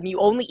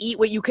 You only eat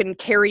what you can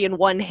carry in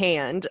one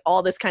hand,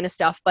 all this kind of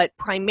stuff. But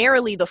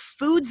primarily the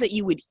foods that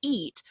you would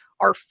eat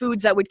are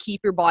foods that would keep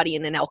your body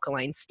in an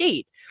alkaline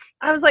state.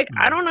 I was like,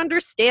 I don't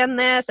understand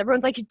this.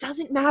 Everyone's like, it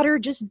doesn't matter.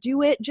 Just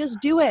do it. Just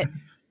do it.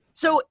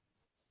 So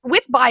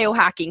with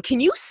biohacking,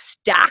 can you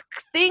stack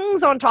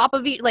things on top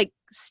of it, like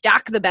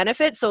stack the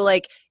benefits? So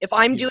like if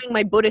I'm doing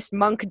my Buddhist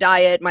monk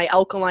diet, my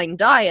alkaline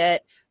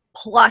diet,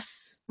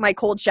 plus my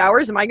cold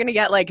showers, am I going to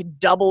get like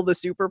double the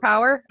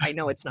superpower? I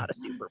know it's not a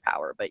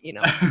superpower, but you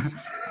know.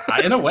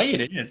 In a way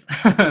it is.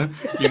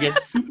 You get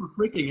super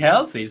freaking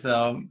healthy,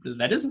 so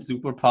that is a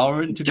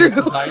superpower in today's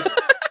society.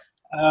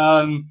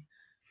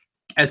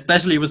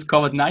 Especially with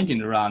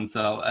COVID-19 around,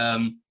 so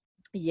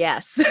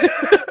yes.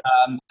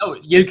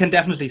 You can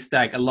definitely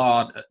stack a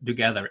lot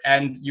together,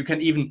 and you can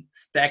even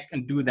stack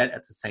and do that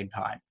at the same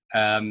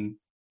time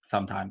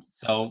sometimes.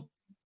 So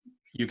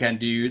you can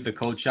do the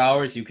cold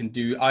showers, you can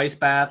do ice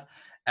bath,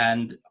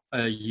 and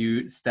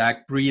you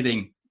stack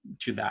breathing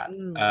to that.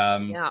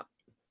 Yeah.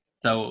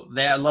 So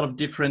there are a lot of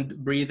different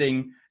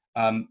breathing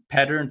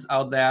patterns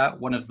out there.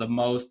 One of the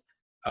most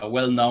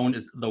well-known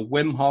is the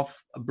Wim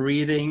Hof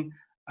breathing,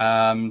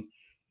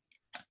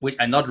 which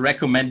I not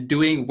recommend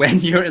doing when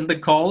you're in the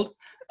cold,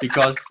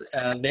 because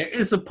there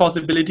is a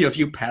possibility of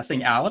you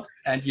passing out,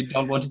 and you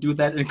don't want to do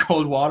that in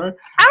cold water.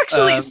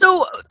 Actually,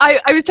 so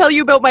I was telling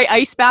you about my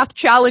ice bath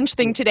challenge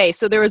thing today.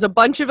 So there was a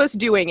bunch of us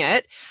doing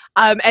it,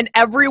 and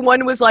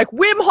everyone was like,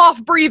 Wim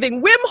Hof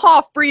breathing, Wim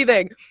Hof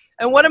breathing.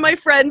 And one of my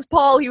friends,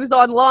 Paul, he was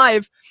on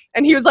live,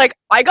 and he was like,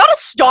 I gotta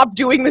stop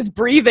doing this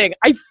breathing.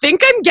 I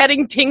think I'm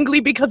getting tingly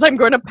because I'm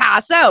going to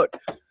pass out.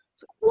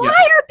 So why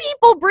are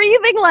people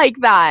breathing like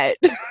that?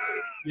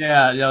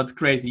 Yeah, it's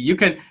crazy. You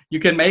can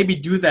maybe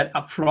do that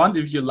up front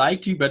if you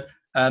like to, but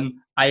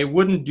I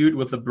wouldn't do it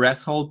with the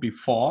breath hold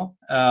before.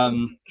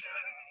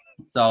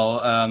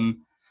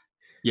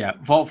 Yeah,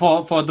 for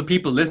the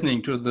people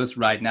listening to this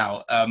right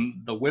now,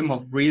 the Wim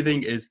Hof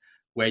breathing is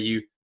where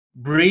you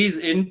breathe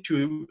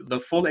into the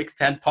full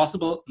extent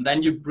possible, and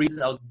then you breathe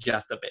out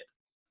just a bit,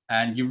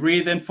 and you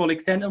breathe in full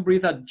extent and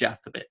breathe out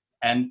just a bit,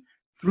 and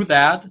through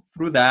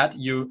that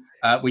you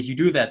when you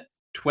do that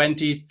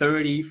 20,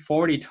 30,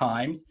 40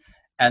 times,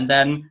 and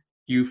then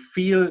you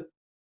feel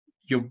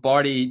your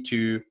body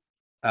to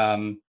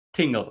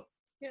tingle,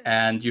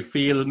 and you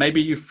feel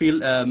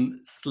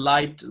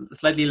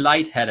slightly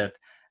lightheaded,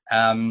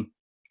 and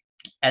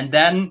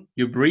then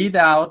you breathe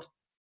out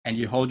and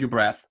you hold your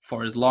breath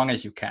for as long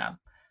as you can.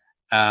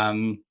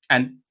 And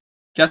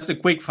just a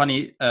quick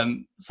funny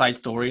side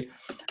story.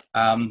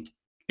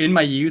 In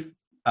my youth,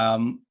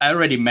 I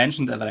already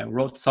mentioned that I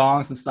wrote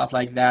songs and stuff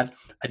like that.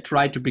 I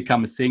tried to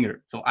become a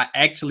singer. So I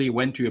actually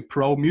went to a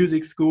pro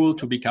music school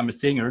to become a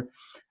singer.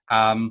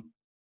 And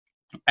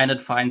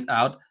it finds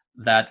out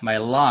that my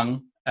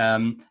lung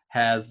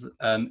has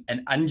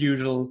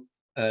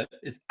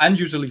is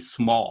unusually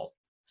small.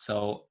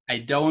 So I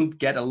don't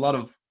get a lot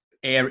of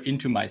air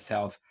into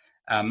myself.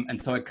 And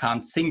so I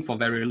can't sing for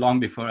very long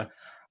before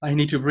I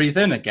need to breathe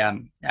in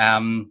again.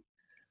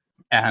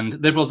 And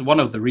this was one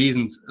of the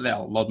reasons,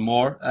 well, a lot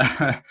more,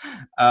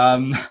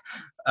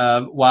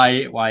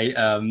 why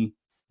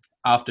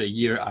after a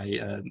year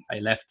I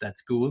left that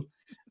school.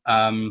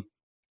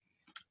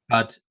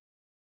 But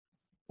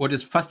what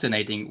is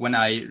fascinating, when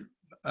I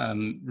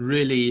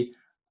really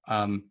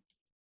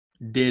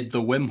did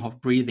the Wim Hof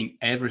breathing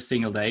every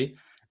single day,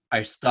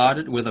 I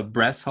started with a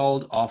breath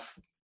hold of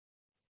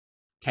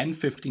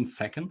 10-15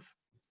 seconds.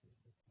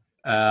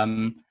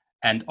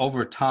 And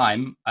over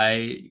time,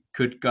 I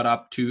could get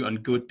up to, on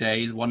good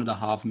days,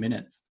 1.5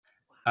 minutes.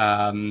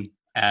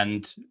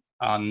 And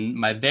on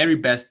my very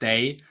best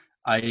day,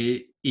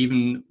 I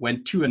even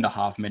went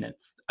 2.5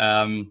 minutes.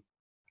 And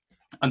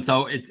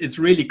so it's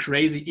really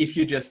crazy if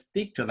you just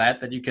stick to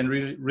that you can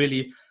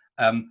really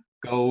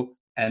go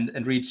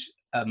and reach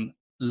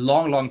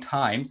long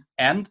times.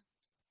 And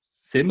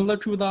similar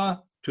to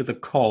the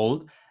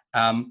cold,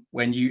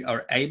 when you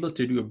are able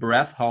to do a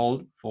breath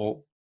hold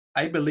for,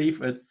 I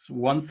believe it's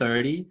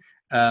 1:30,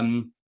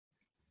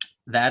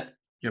 that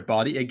your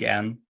body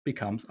again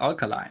becomes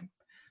alkaline.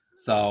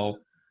 So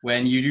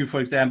when you do,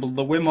 for example,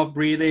 the Wim Hof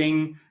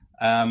breathing,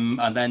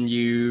 and then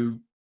you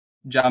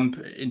jump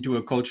into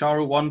a cold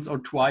shower once or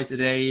twice a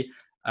day,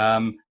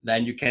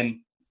 then you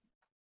can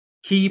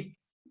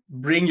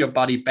bring your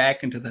body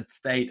back into that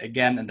state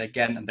again and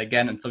again and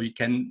again. And so you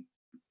can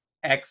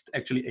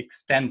actually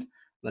extend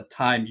the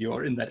time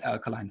you're in that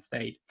alkaline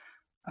state.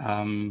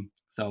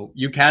 So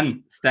you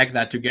can stack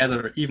that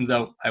together, even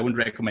though I wouldn't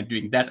recommend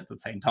doing that at the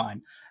same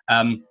time.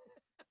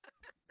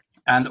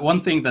 And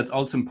one thing that's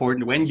also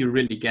important when you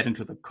really get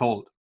into the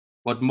cold,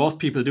 what most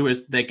people do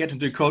is they get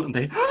into the cold and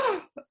they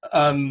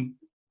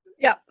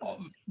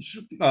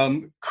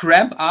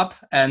cramp up,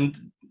 and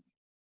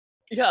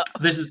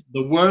this is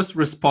the worst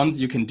response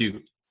you can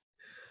do.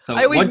 So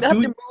I always have to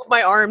move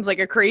my arms like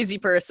a crazy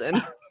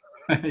person.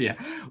 Yeah,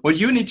 what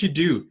you need to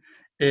do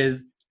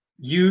is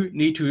you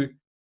need to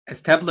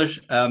establish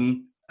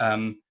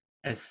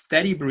a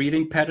steady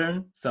breathing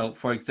pattern. So,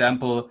 for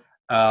example,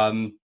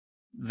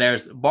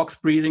 there's box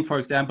breathing. For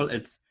example,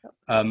 it's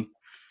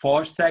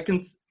 4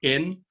 seconds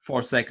in,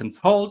 4 seconds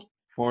hold,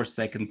 4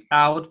 seconds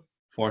out,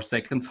 4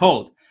 seconds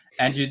hold.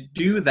 And you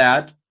do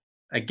that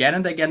again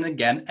and again and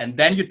again, and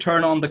then you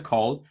turn on the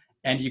cold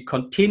and you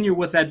continue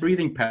with that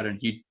breathing pattern.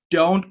 You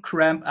don't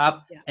cramp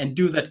up and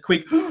do that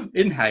quick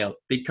inhale,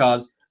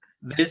 because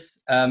this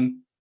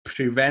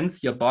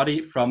prevents your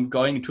body from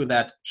going into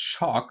that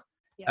shock,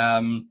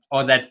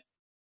 or that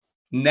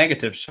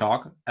negative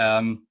shock,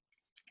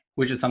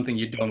 which is something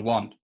you don't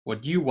want.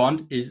 What you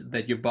want is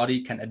that your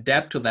body can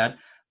adapt to that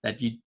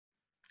you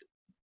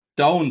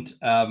don't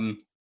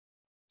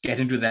get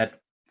into that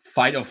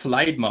fight or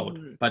flight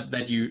mode, but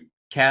that you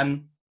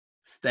can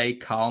stay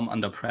calm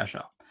under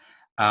pressure.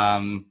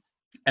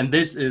 And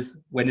this is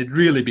when it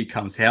really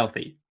becomes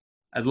healthy.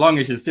 As long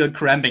as you're still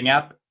cramping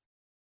up,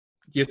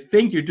 you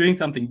think you're doing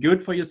something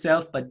good for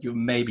yourself, but you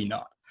maybe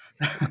not.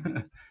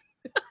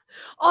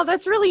 Oh,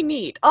 that's really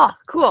neat. Oh,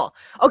 cool.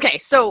 Okay,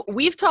 so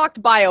we've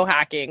talked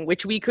biohacking,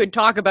 which we could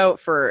talk about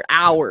for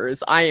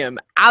hours. I am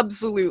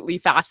absolutely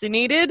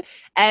fascinated,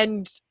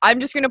 and I'm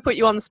just going to put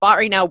you on the spot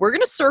right now. We're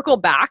going to circle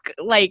back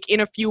like in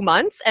a few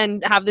months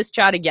and have this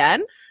chat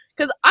again,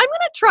 because I'm going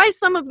to try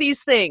some of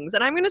these things,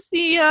 and I'm going to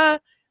see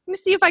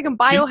if I can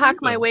biohack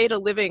my way to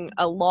living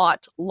a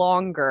lot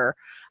longer.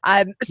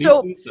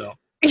 So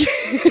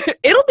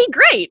it'll be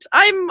great.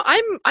 I'm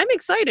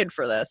excited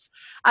for this.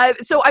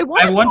 So I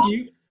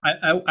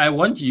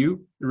want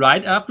you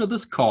right after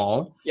this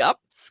call. Yep.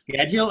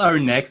 Schedule our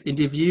next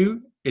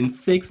interview in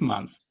 6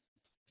 months.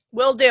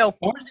 Will do.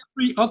 Or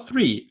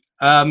three.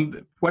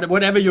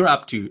 Whatever you're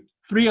up to.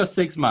 3 or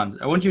 6 months.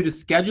 I want you to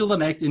schedule the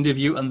next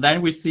interview, and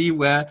then we see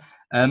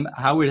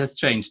how it has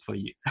changed for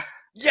you.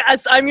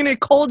 Yes, I'm going to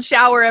cold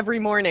shower every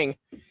morning.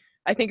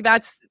 I think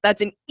that's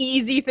an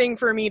easy thing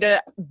for me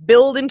to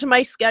build into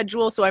my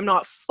schedule, so I'm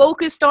not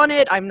focused on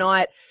it. I'm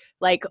not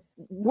like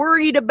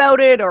worried about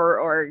it,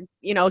 or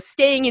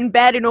staying in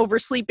bed and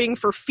oversleeping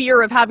for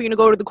fear of having to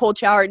go to the cold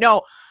shower.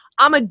 No,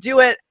 I'm gonna do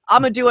it.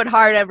 I'm gonna do it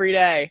hard every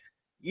day.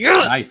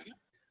 Yes, Nice.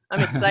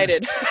 I'm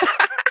excited.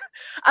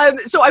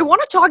 So I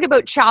want to talk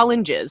about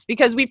challenges,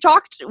 because we've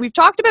talked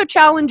about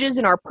challenges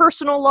in our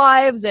personal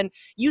lives and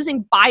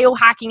using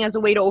biohacking as a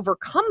way to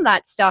overcome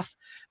that stuff.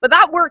 But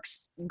that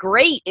works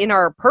great in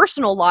our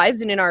personal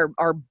lives and in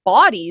our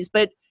bodies.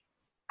 But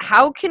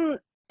how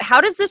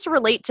does this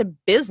relate to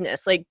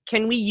business? Like,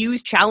 can we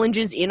use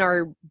challenges in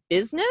our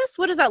business?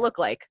 What does that look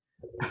like?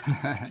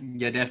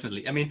 Yeah,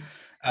 definitely. I mean,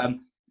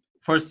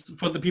 first,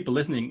 for the people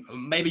listening,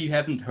 maybe you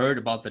haven't heard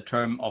about the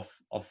term of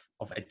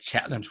a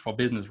challenge for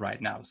business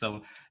right now.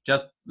 So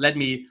just let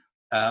me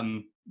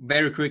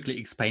very quickly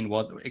explain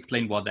what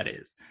that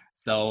is.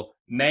 So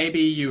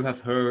maybe you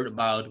have heard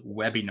about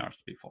webinars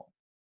before.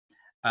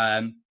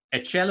 A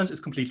challenge is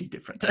completely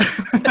different.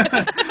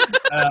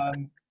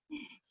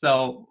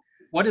 So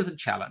what is a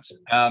challenge?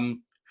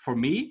 For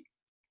me,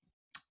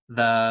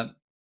 the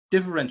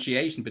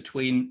differentiation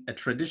between a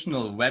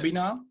traditional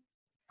webinar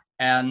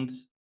and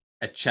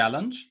a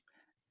challenge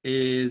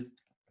is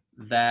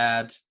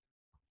that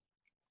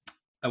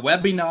a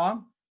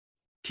webinar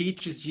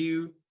teaches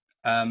you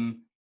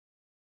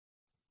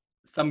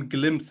some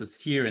glimpses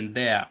here and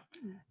there.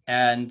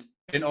 And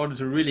in order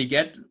to really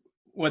get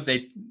what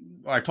they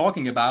are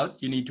talking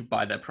about, you need to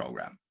buy their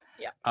program.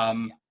 Yeah.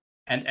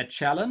 And a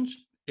challenge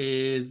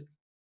is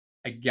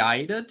a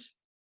guided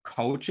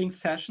coaching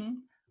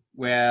session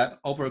where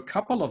over a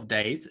couple of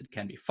days, it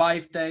can be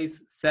 5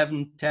 days,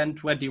 7, 10,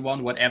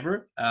 21,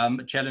 whatever.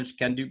 A challenge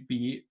can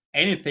be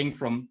anything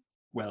from,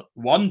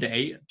 1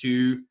 day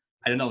to,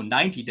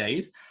 90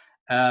 days.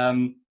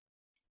 And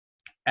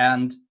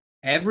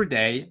every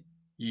day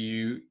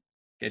you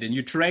get a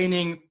new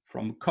training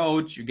from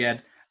coach, you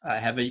get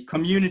have a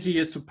community,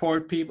 a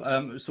support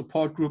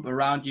group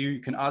around you.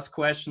 You can ask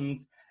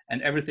questions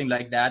and everything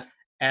like that.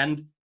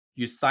 And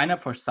you sign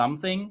up for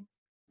something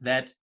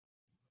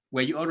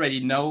where you already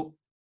know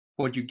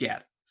what you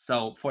get.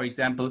 So, for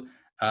example,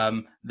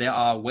 there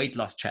are weight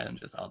loss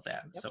challenges out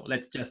there. Yep. So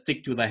let's just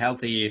stick to the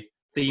healthy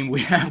theme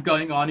we have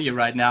going on here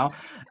right now.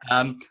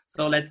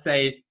 So let's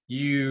say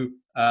you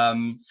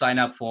sign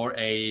up for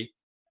a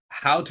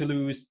how to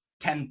lose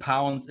 10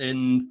 pounds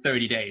in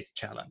 30 days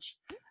challenge.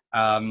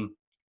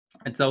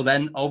 And so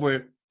then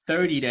over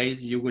 30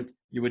 days, you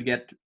would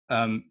get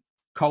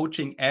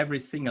coaching every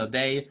single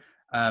day,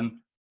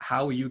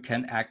 how you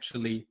can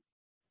actually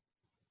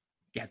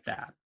get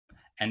that.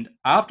 And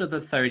after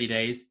the 30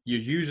 days, you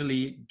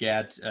usually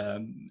get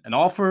an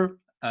offer.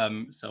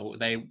 So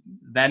they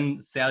then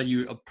sell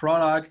you a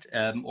product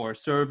or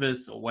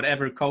service or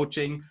whatever,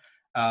 coaching.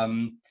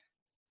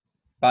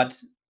 But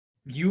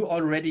you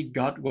already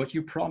got what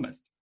you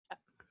promised.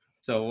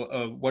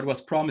 So what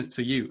was promised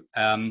to you.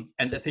 And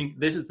I think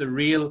this is the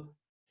real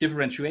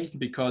differentiation,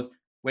 because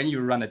when you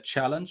run a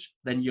challenge,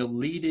 then you're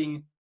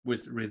leading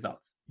with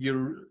results.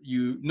 You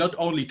not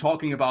only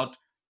talking about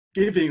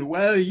giving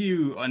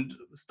value and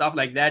stuff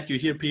like that you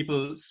hear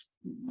people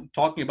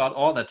talking about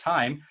all the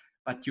time,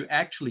 but you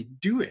actually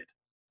do it.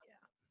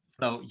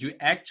 So you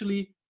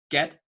actually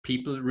get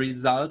people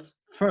results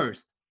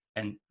first,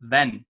 and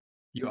then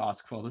you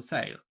ask for the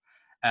sale.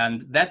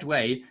 And that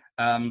way,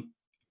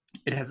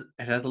 it has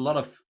a lot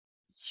of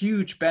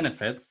huge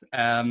benefits.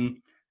 And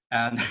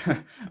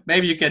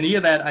maybe you can hear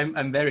that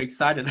I'm very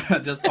excited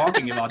just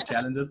talking about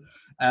challenges.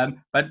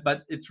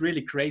 But it's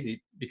really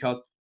crazy,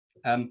 because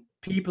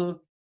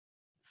people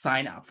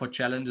sign up for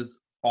challenges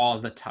all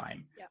the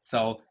time. Yeah.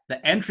 So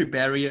the entry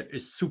barrier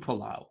is super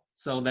low.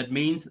 So that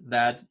means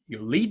that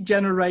your lead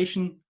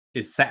generation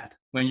is set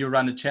when you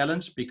run a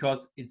challenge,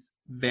 because it's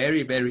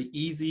very, very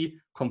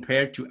easy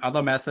compared to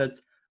other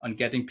methods on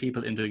getting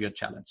people into your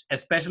challenge,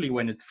 especially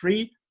when it's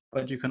free,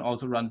 but you can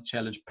also run a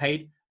challenge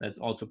paid. That's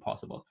also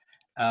possible.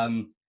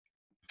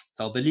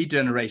 So the lead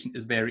generation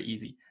is very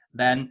easy.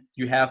 Then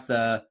you have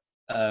a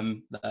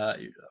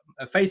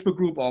Facebook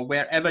group or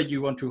wherever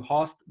you want to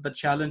host the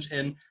challenge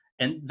in,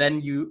 and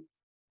then you,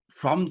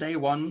 from day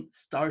one,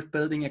 start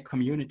building a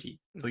community.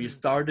 So you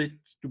started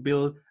to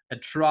build a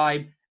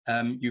tribe.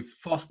 You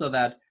foster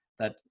that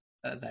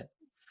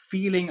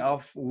feeling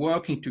of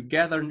working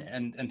together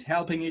and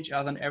helping each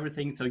other and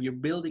everything. So you're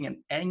building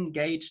an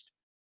engaged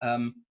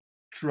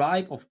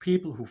tribe of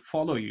people who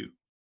follow you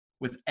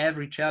with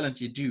every challenge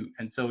you do.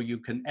 And so you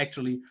can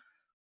actually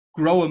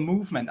grow a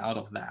movement out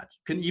of that.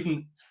 You can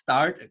even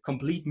start a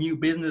complete new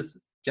business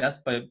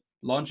just by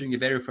launching your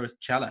very first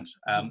challenge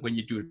when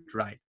you do it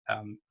right.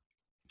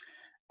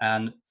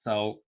 And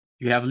so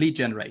you have lead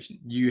generation,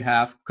 you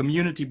have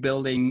community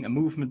building, a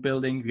movement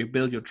building, you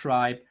build your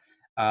tribe,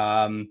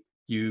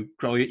 you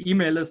grow your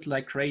email list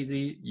like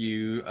crazy,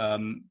 you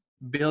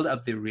build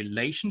up the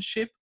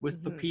relationship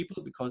with the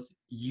people, because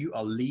you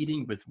are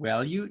leading with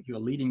value, you're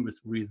leading with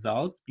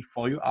results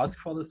before you ask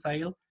for the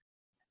sale.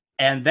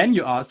 And then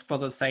you ask for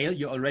the sale.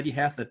 You already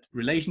have that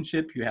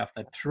relationship, you have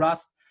that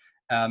trust.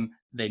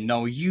 They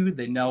know you,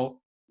 they know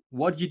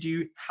what you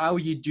do, how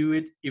you do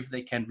it, if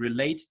they can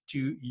relate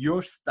to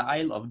your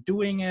style of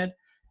doing it.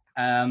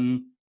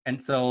 And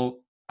so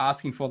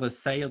asking for the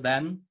sale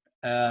then,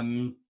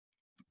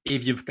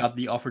 if you've got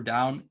the offer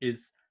down,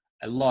 is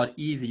a lot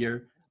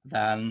easier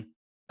than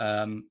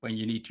when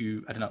you need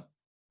to, I don't know,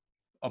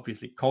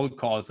 obviously cold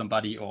call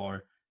somebody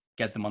or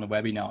get them on a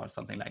webinar or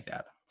something like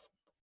that.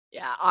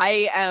 Yeah,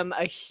 I am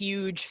a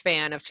huge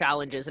fan of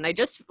challenges, and I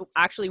just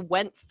actually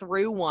went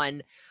through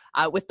one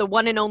with the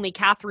one and only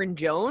Catherine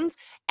Jones,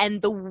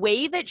 and the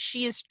way that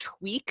she is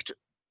tweaked,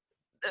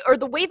 or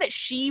the way that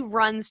she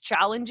runs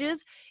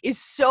challenges, is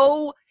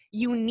so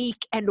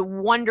unique and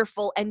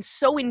wonderful and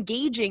so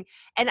engaging.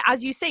 And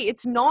as you say,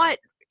 it's not,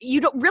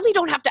 you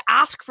don't have to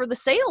ask for the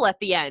sale at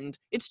the end.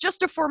 It's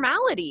just a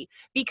formality,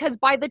 because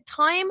by the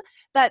time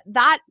that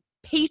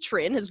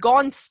patron has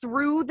gone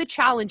through the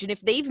challenge, and if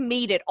they've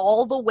made it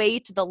all the way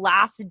to the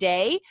last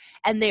day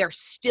and they are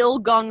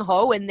still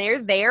gung-ho and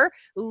they're there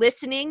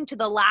listening to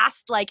the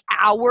last like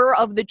hour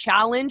of the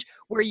challenge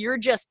where you're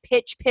just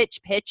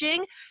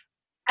pitching,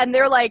 and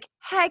they're like,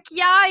 heck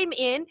yeah, I'm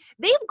in.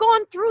 They've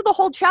gone through the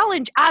whole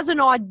challenge as an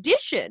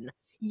audition.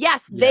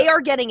 Yes, they are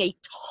getting a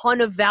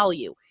ton of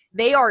value.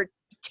 They are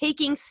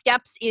taking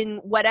steps in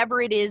whatever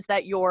it is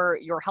that you're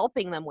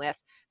helping them with.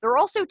 They're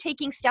also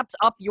taking steps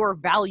up your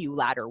value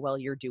ladder while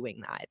you're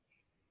doing that.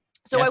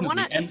 So Definitely. I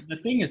want to, and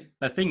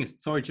the thing is,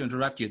 sorry to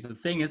interrupt you. The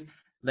thing is,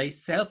 they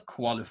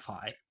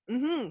self-qualify.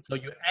 mm-hmm. So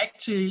you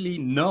actually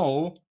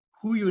know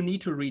who you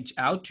need to reach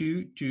out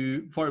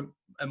to for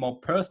a more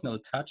personal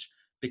touch,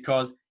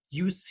 because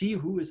you see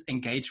who is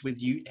engaged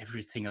with you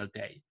every single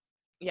day.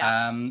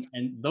 Yeah.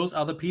 And those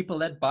are the people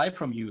that buy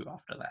from you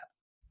after that.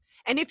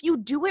 And if you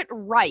do it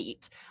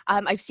right,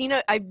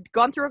 I've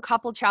gone through a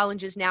couple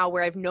challenges now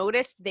where I've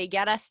noticed they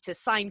get us to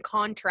sign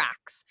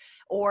contracts,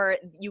 or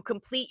you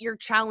complete your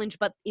challenge,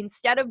 but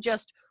instead of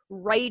just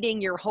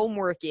writing your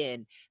homework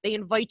in, they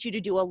invite you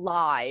to do a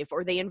live,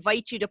 or they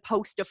invite you to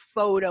post a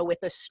photo with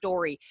a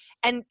story.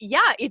 And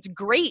yeah, it's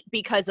great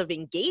because of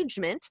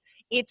engagement.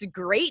 It's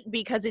great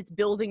because it's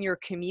building your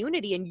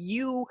community, and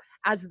you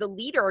as the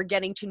leader are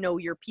getting to know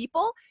your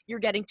people. You're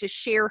getting to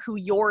share who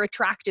your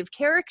attractive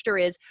character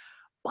is.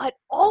 But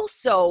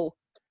also,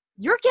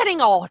 you're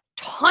getting a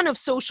ton of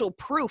social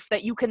proof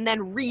that you can then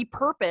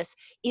repurpose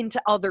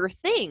into other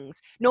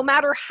things, no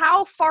matter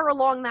how far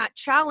along that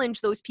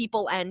challenge those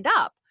people end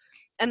up.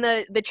 And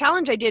the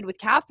challenge I did with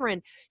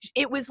Catherine,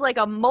 it was like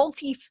a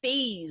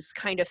multi-phase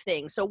kind of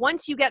thing. So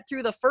once you get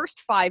through the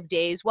first 5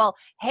 days, well,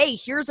 hey,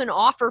 here's an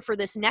offer for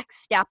this next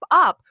step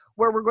up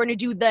where we're going to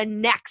do the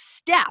next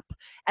step.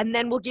 And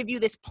then we'll give you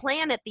this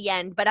plan at the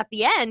end. But at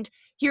the end,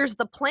 here's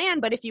the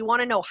plan. But if you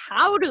want to know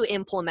how to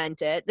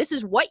implement it, this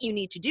is what you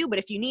need to do. But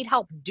if you need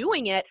help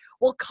doing it,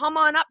 well, come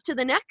on up to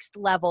the next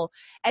level.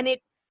 And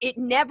it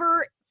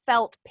never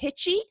felt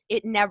pitchy.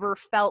 It never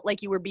felt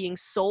like you were being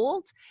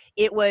sold.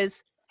 It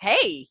was,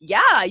 hey,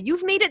 yeah,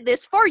 you've made it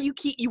this far. You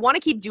want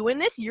to keep doing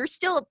this? You're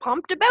still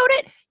pumped about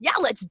it? Yeah,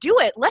 let's do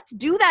it. Let's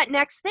do that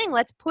next thing.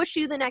 Let's push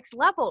you the next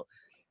level.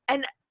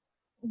 And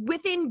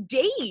within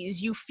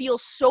days, you feel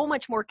so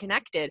much more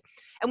connected.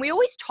 And we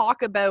always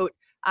talk about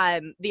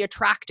the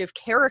attractive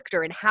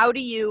character, and how do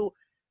you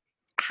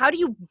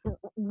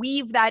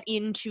weave that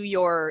into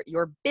your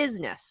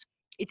business.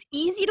 It's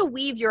easy to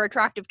weave your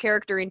attractive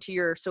character into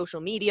your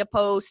social media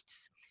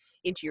posts,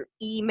 into your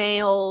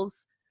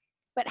emails.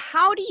 But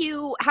how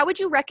would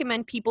you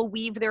recommend people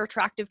weave their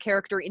attractive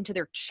character into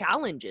their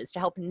challenges to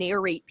help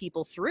narrate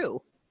people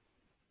through?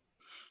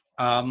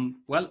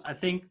 Well, I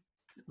think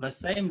the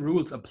same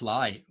rules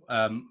apply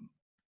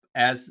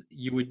as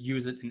you would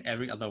use it in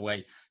every other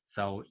way.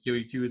 So you're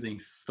using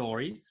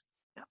stories,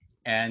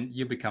 and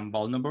you become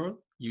vulnerable.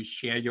 You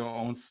share your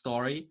own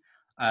story.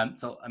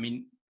 So, I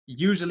mean,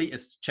 usually a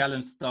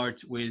challenge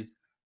starts with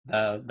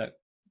the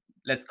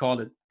let's call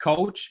it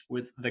coach,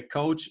 with the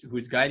coach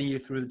who's guiding you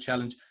through the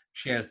challenge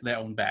shares their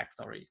own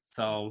backstory.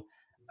 So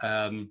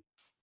I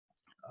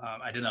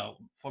don't know,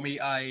 for me,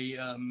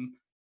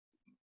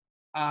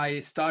 I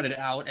started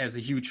out as a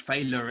huge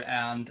failure,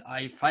 and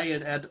I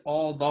failed at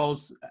all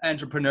those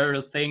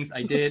entrepreneurial things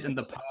I did in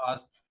the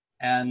past.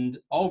 And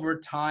over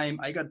time,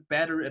 I got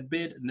better a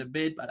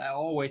bit, but I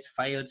always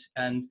failed.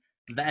 And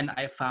then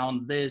I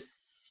found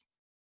this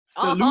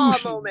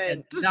solution,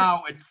 and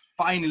now it's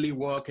finally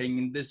working.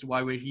 And this is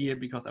why we're here,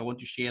 because I want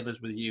to share this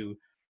with you.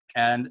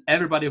 And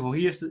everybody who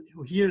hears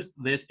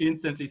this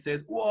instantly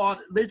says, "What?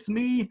 That's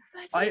me!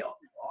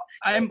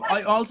 I'm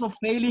also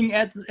failing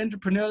at the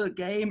entrepreneurial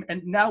game,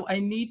 and now I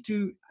need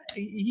to."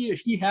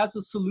 He has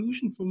a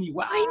solution for me.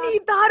 Wow! I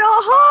need that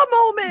aha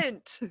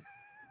moment.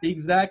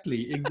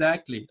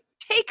 Exactly.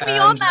 Take me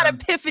on that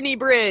epiphany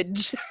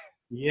bridge.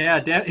 Yeah,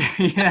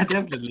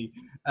 definitely.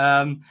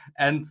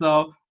 And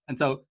so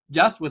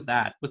just with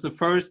that, with the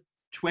first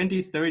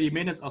 20-30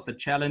 minutes of the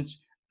challenge,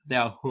 they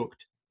are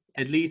hooked.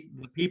 At least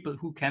the people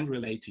who can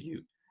relate to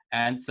you.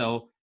 And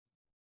so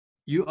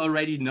you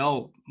already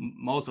know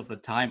most of the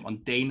time on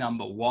day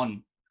number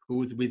 1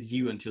 who is with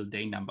you until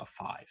day number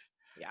 5.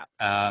 Yeah.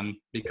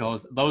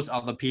 Because those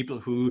are the people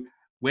who,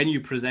 when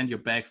you present your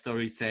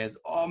backstory, says,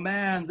 oh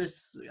man,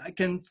 this, I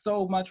can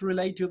so much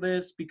relate to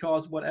this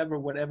because whatever.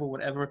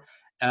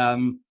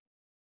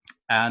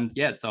 And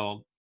yeah,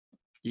 so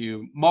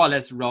you more or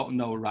less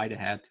know right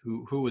ahead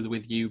who is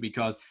with you,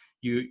 because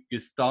you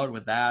start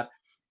with that,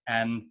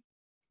 and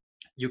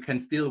you can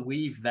still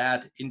weave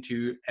that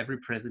into every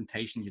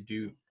presentation you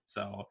do.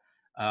 So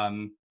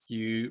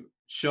you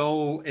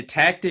show a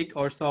tactic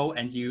or so,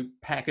 and you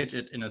package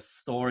it in a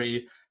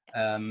story,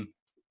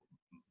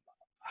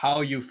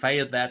 how you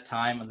failed that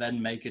time, and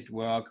then make it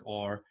work,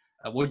 or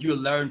what you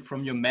learned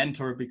from your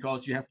mentor,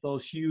 because you have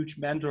those huge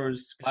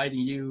mentors guiding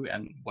you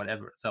and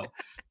whatever. So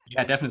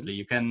yeah, definitely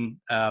you can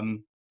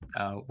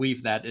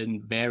weave that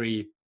in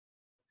very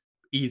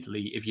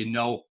easily if you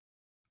know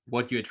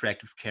what your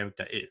attractive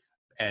character is,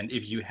 and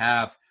if you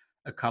have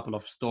a couple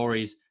of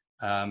stories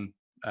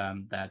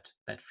that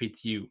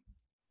fits you.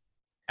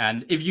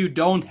 And if you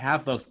don't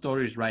have those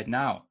stories right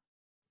now,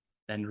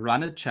 then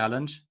run a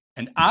challenge,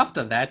 and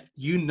after that,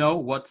 you know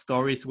what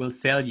stories will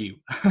sell you.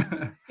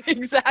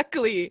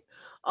 Exactly.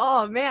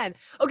 Oh man.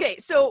 Okay,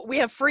 so we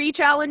have free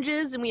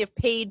challenges and we have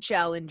paid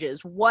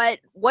challenges.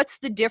 What's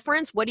the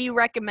difference? What do you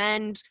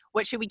recommend?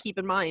 What should we keep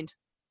in mind?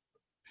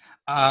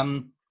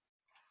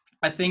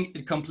 I think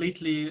it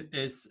completely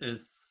is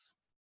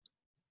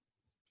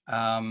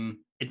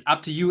it's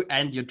up to you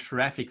and your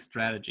traffic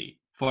strategy.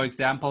 For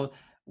example,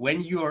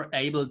 when you are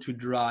able to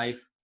drive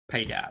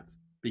paid ads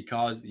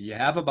because you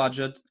have a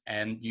budget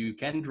and you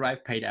can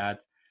drive paid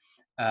ads,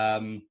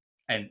 and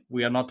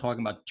we are not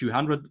talking about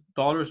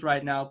 $200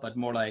 right now, but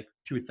more like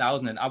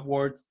 2,000 and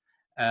upwards,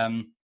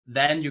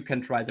 then you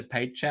can try the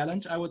paid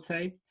challenge, I would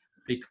say,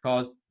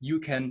 because you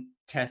can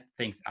test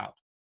things out.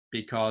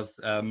 Because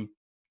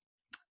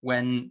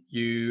when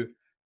you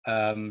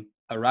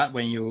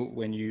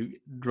when you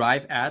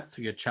drive ads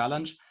to your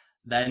challenge,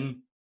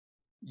 then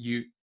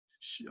you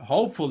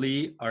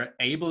hopefully are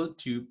able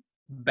to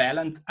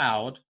balance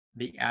out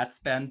the ad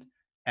spend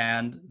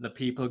and the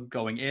people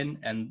going in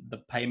and the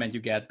payment you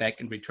get back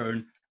in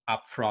return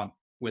upfront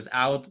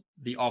without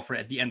the offer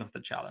at the end of the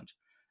challenge.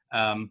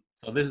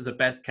 So this is a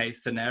best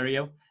case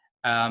scenario,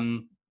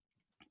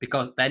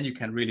 because then you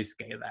can really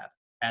scale that.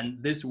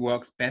 And this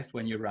works best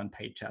when you run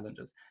paid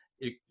challenges.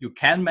 You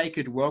can make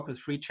it work with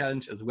free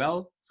challenge as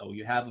well. So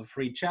you have a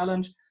free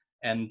challenge,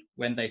 and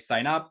when they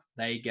sign up,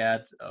 they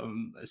get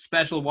a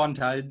special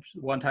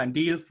one-time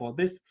deal for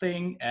this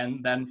thing,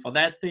 and then for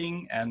that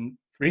thing, and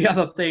 3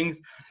 other things.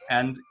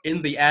 And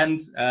in the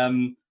end,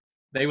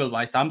 they will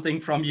buy something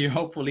from you,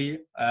 hopefully.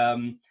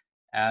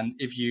 And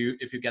if you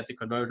get the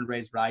conversion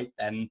rates right,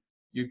 then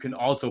you can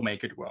also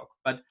make it work.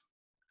 But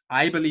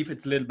I believe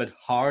it's a little bit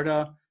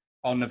harder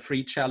on a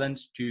free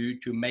challenge to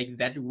make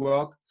that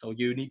work. So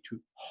you need to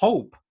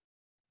hope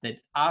that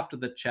after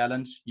the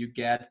challenge you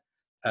get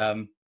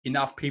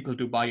enough people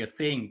to buy a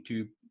thing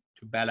to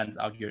balance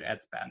out your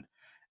ad spend.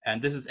 And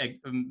this is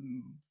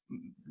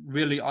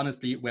really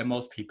honestly where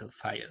most people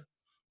fail.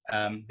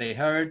 They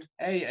heard,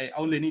 hey, I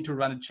only need to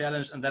run a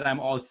challenge and then I'm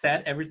all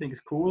set, everything is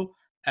cool.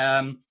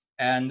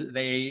 And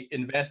they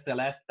invest the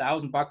last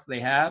 $1,000 they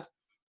had,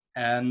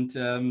 and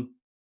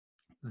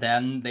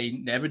then they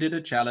never did a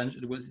challenge.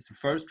 It was the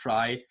first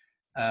try.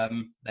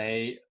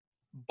 They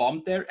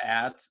bombed their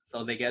ads,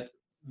 so they get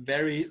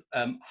very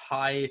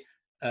high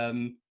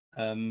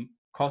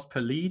cost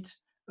per lead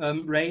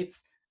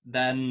rates.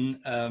 Then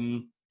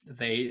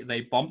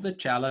they bomb the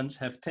challenge,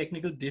 have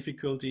technical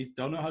difficulties,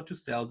 don't know how to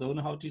sell, don't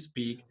know how to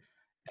speak.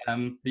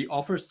 The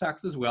offer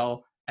sucks as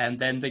well, and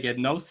then they get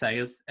no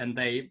sales, and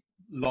they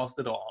lost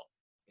it all.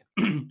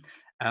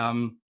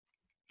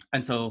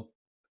 And so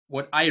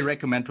what I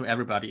recommend to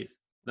everybody is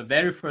the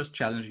very first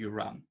challenge you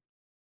run,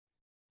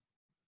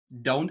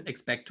 don't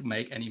expect to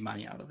make any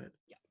money out of it.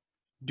 Yeah.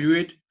 Do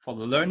it for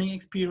the learning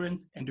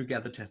experience and to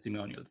gather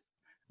testimonials.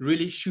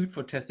 Really shoot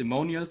for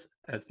testimonials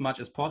as much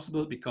as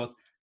possible, because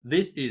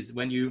this is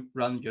when you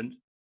run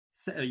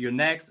your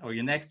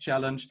next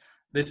challenge.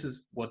 This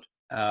is what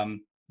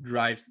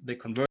drives the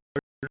conversion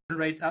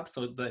rates up,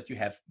 so that you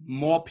have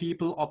more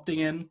people opting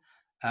in,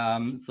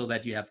 so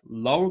that you have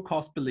lower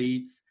cost per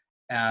leads,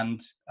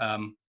 and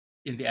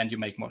in the end you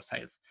make more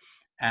sales.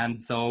 And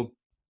so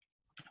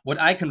what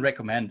I can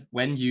recommend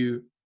when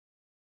you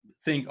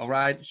think, all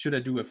right, should I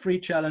do a free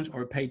challenge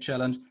or a paid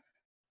challenge?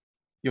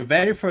 Your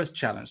very first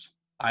challenge,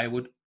 I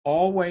would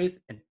always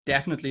and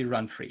definitely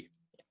run free,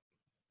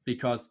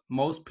 because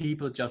most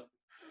people just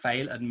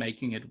fail at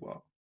making it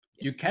work.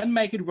 You can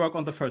make it work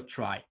on the first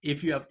try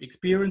if you have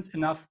experience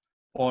enough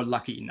or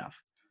lucky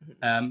enough,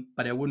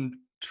 but I wouldn't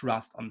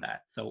trust on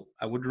that. So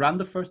I would run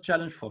the first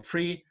challenge for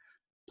free.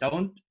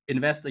 Don't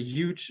invest a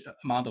huge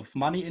amount of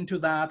money into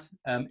that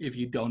if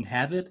you don't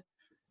have it,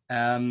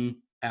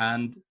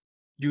 and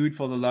do it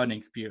for the learning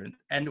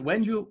experience. And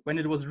when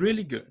it was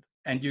really good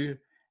and you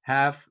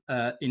have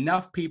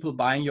enough people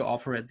buying your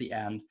offer at the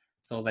end,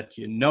 so that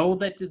you know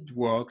that it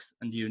works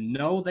and you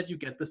know that you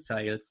get the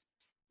sales,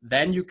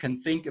 then you can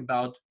think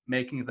about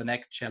making the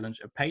next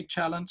challenge a paid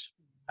challenge,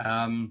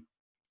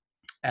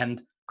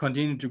 and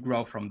continue to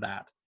grow from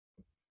that.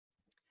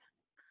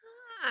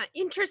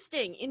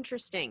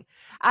 Interesting.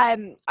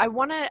 I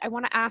want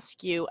to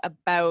ask you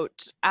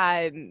about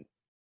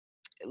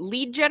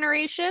lead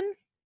generation.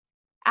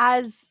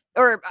 I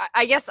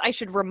guess I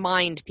should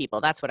remind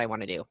people. That's what I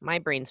want to do. My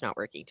brain's not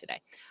working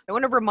today. I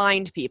want to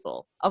remind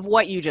people of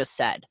what you just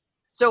said.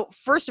 So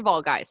first of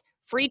all, guys,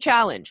 free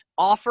challenge.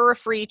 Offer a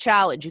free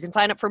challenge. You can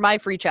sign up for my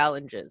free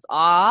challenges.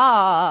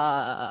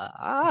 Yeah,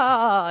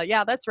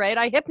 that's right.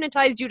 I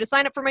hypnotized you to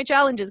sign up for my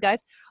challenges,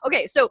 guys.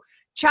 Okay, so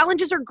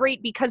challenges are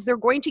great because they're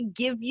going to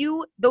give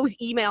you those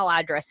email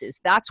addresses.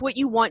 That's what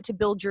you want to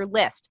build your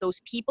list. Those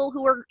people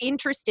who are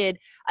interested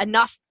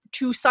enough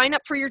to sign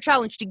up for your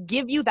challenge, to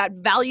give you that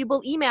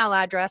valuable email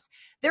address.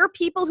 There are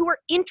people who are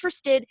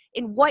interested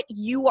in what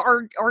you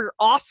are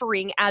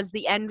offering as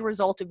the end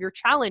result of your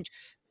challenge.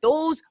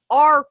 Those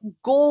are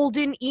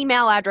golden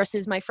email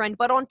addresses, my friend.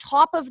 But on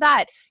top of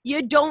that,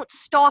 you don't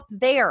stop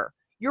there.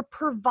 You're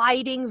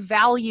providing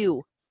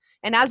value.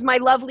 And as my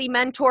lovely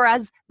mentor,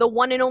 as the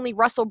one and only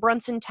Russell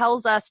Brunson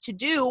tells us to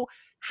do,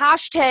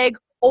 hashtag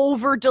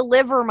over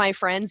deliver, my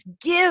friends.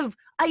 Give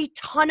a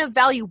ton of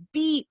value.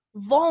 Be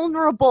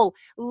vulnerable.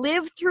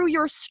 Live through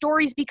your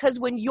stories, because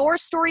when your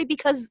story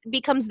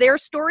becomes their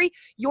story,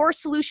 your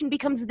solution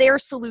becomes their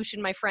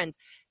solution, my friends.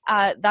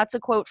 That's a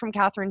quote from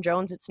Catherine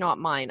Jones. It's not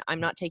mine. I'm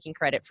not taking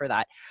credit for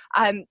that.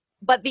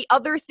 But the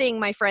other thing,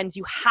 my friends,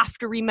 you have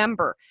to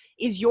remember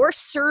is you're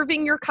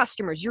serving your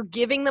customers. You're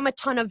giving them a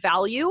ton of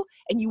value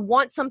and you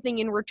want something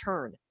in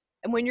return.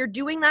 And when you're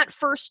doing that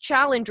first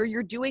challenge or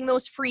you're doing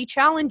those free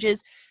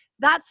challenges,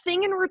 that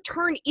thing in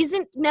return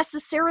isn't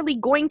necessarily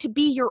going to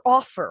be your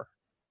offer.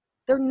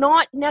 They're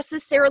not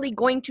necessarily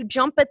going to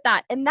jump at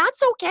that. And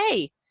that's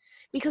okay.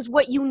 Because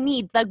what you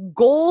need, the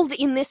gold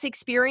in this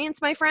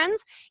experience, my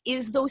friends,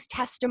 is those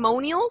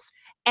testimonials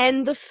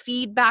and the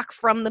feedback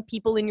from the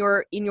people in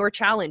your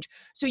challenge.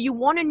 So you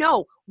want to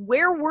know,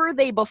 where were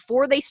they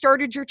before they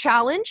started your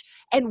challenge,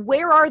 and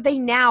where are they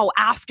now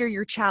after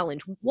your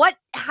challenge? What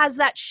has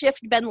that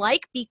shift been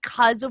like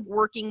because of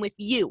working with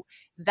you?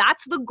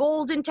 That's the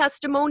golden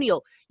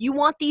testimonial. You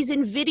want these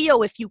in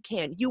video if you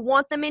can. You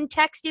want them in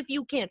text if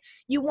you can.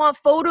 You want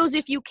photos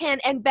if you can.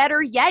 And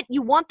better yet,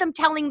 you want them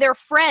telling their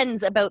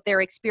friends about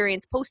their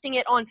experience, posting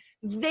it on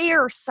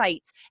their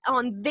sites,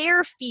 on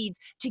their feeds,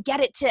 to get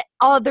it to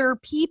other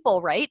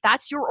people, right?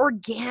 That's your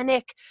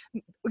organic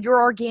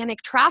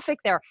traffic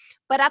there.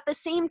 But at the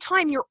same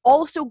time, you're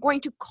also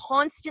going to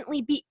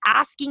constantly be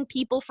asking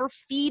people for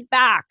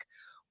feedback.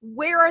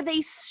 Where are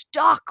they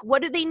stuck?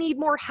 What do they need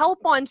more help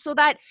on, so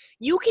that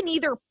you can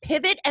either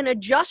pivot and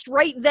adjust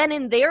right then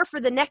and there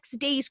for the next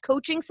day's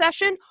coaching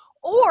session,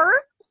 or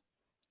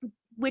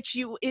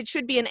it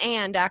should be an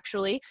and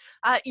actually,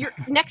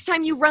 next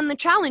time you run the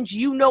challenge,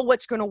 you know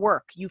what's going to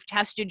work. You've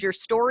tested your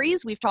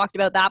stories. We've talked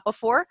about that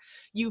before.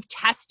 You've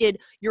tested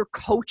your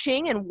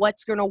coaching and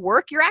what's going to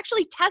work. You're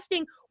actually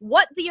testing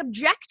what the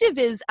objective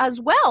is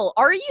as well.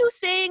 Are you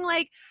saying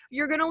like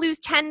you're going to lose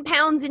 10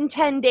 pounds in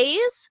 10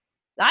 days?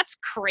 That's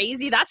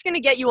crazy. That's going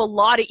to get you a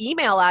lot of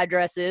email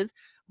addresses,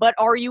 but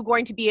are you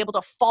going to be able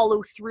to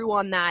follow through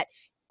on that?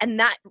 And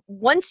that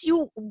once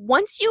you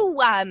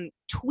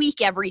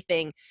tweak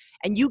everything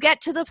and you get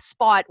to the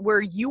spot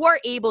where you are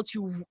able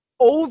to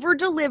over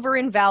deliver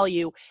in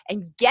value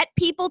and get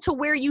people to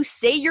where you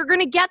say you're going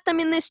to get them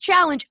in this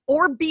challenge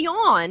or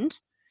beyond,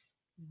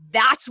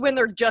 that's when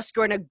they're just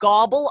going to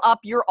gobble up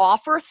your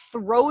offer,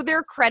 throw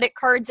their credit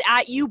cards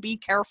at you. Be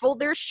careful,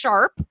 they're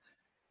sharp.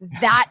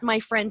 That,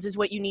 my friends, is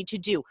what you need to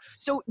do.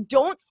 So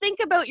don't think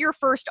about your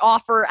first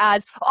offer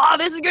as, oh,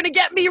 this is going to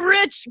get me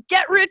rich,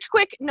 get rich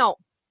quick. No,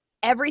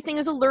 everything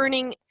is a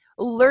learning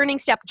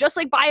step, just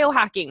like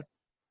biohacking.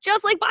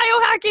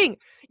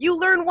 You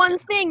learn one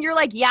thing, you're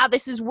like, yeah,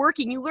 this is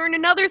working. You learn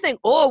another thing.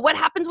 Oh, what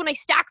happens when I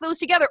stack those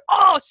together?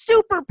 Oh,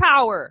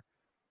 superpower.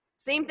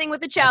 Same thing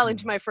with the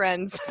challenge, my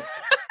friends.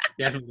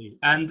 Definitely.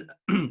 And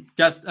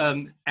just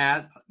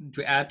add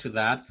to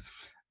that,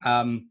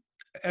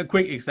 a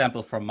quick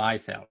example from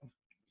myself.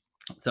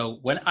 So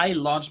when I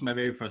launched my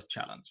very first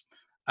challenge,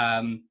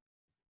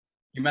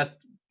 you must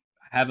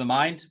have a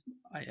mind.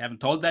 I haven't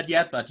told that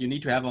yet, but you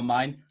need to have a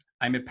mind.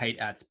 I'm a paid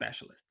ad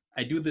specialist.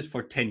 I do this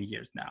for 10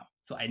 years now,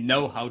 so I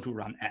know how to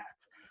run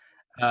ads.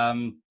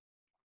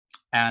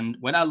 And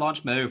when I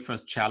launched my very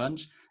first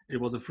challenge,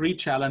 it was a free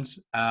challenge,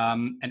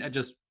 and I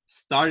just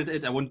started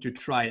it. I wanted to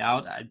try it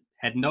out. I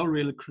had no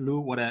real clue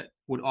what I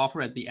would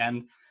offer at the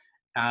end.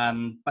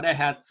 But I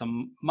had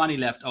some money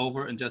left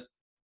over and just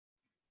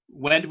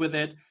went with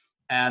it,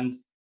 and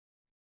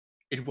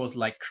it was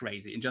like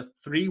crazy. In just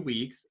 3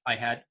 weeks, I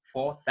had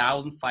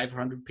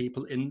 4,500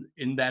 people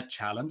in that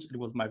challenge. It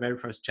was my very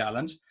first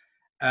challenge,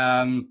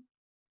 and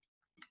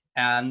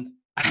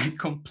I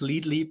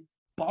completely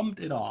bombed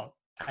it all.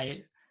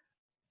 I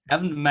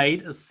haven't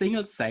made a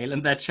single sale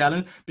in that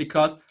challenge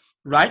because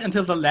right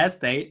until the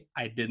last day,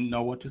 I didn't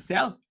know what to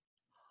sell.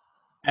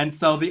 And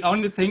so the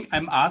only thing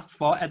I'm asked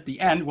for at the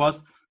end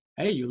was,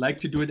 hey, you like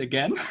to do it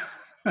again?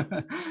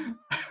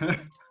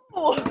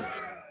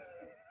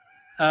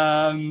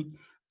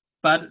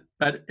 But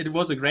it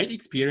was a great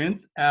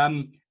experience,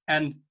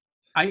 and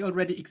I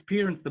already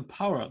experienced the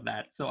power of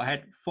that. So I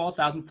had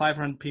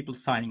 4,500 people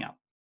signing up.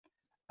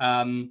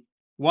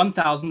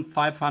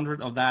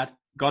 1,500 of that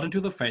got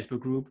into the Facebook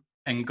group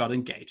and got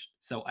engaged.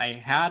 So I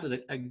had a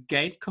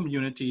engaged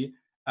community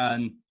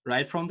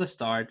right from the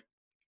start.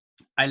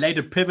 I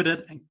later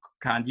pivoted and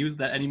can't use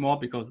that anymore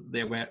because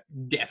they were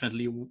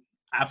definitely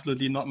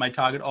absolutely not my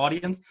target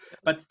audience.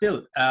 But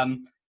still,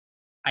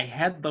 I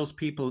had those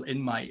people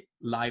in my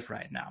life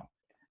right now.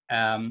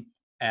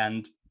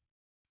 And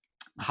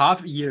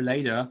half a year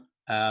later,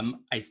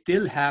 I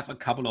still have a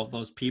couple of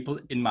those people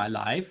in my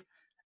life.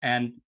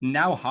 And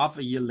now, half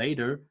a year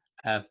later,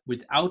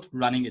 without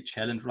running a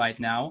challenge right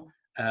now,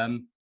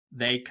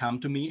 they come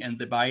to me and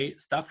they buy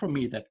stuff from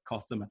me that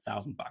costs them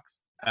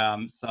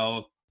 $1,000.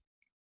 So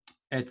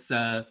it's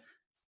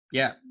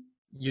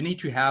you need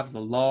to have the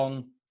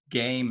long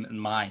game in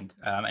mind,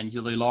 and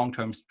the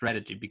long-term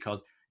strategy,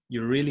 because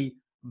you're really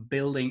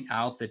building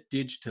out the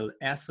digital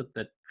asset,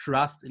 that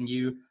trust in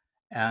you,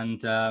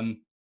 and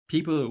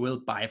people will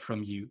buy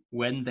from you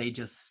when they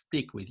just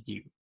stick with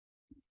you.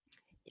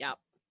 Yeah.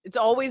 It's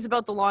always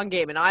about the long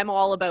game, and I'm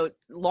all about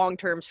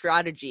long-term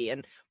strategy.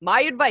 And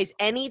my advice,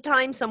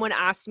 anytime someone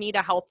asks me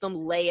to help them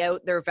lay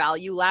out their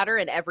value ladder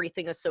and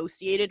everything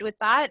associated with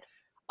that,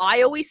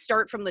 I always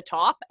start from the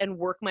top and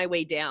work my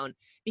way down,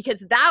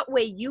 because that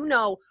way, you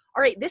know,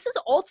 all right, this is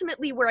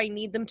ultimately where I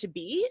need them to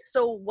be.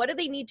 So what do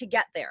they need to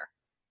get there?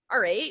 All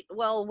right,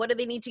 well, what do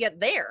they need to get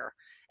there?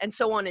 And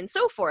so on and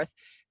so forth.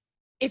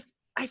 If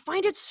I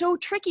find it so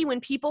tricky when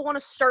people want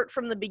to start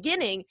from the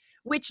beginning,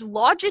 which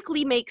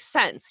logically makes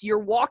sense. You're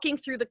walking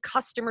through the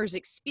customer's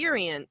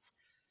experience.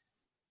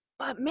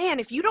 But man,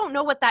 if you don't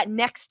know what that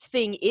next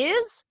thing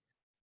is,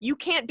 you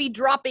can't be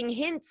dropping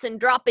hints and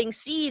dropping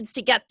seeds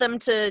to get them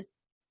to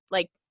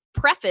like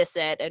preface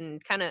it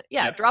and kind of,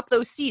 drop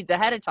those seeds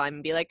ahead of time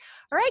and be like,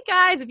 all right,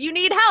 guys, if you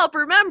need help,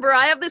 remember,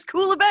 I have this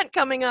cool event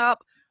coming up.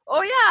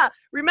 Oh yeah,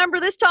 remember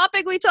this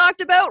topic we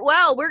talked about?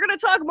 Well, we're going to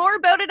talk more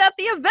about it at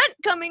the event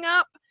coming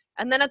up.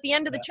 And then at the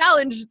end of the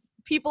challenge,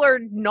 people are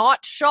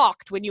not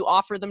shocked when you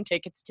offer them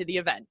tickets to the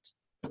event.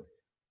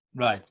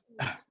 Right.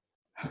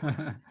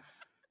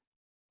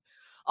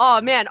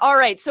 Oh man. All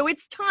right. So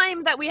it's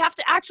time that we have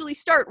to actually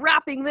start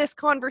wrapping this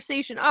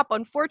conversation up,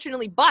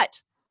 unfortunately,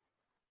 but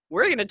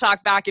we're going to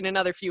talk back in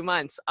another few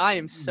months. I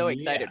am so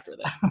excited for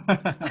this.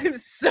 I'm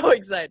so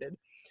excited.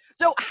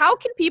 So how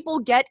can people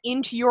get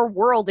into your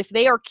world if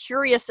they are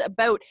curious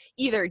about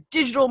either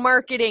digital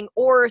marketing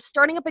or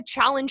starting up a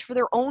challenge for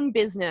their own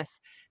business?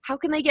 How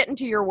can they get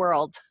into your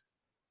world?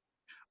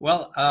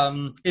 Well,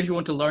 if you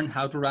want to learn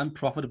how to run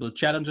profitable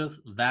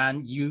challenges,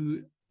 then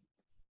you,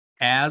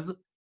 as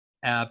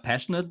a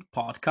passionate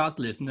podcast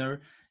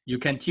listener, you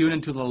can tune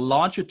into the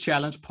Launch Your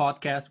Challenge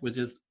podcast, which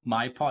is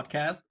my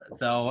podcast.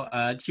 So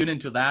tune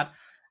into that.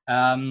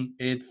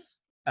 It's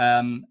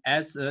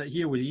as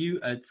here with you,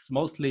 it's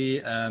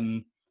mostly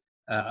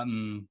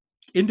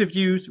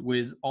interviews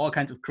with all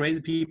kinds of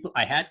crazy people.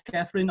 I had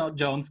Catherine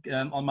Jones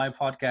on my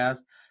podcast,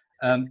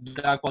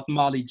 Doug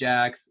Marley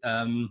Jacks,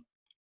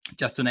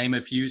 just to name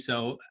a few.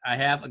 So I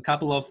have a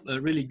couple of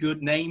really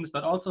good names,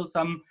 but also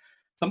some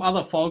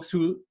other folks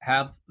who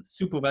have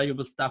super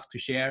valuable stuff to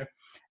share.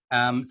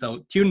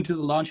 So tune into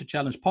the Launch Your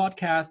Challenge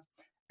podcast.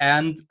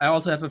 And I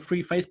also have a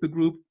free Facebook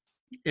group.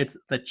 It's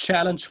the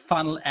Challenge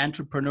Funnel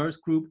Entrepreneurs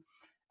Group.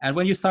 And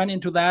when you sign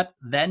into that,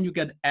 then you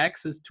get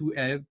access to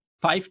a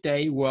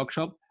 5-day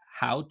workshop,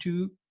 how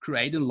to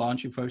create and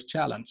launch your first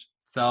challenge.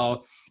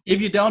 So if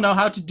you don't know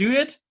how to do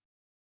it,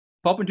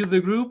 pop into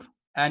the group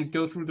and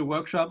go through the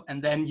workshop,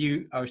 and then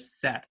you are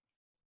set.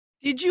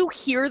 Did you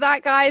hear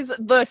that, guys?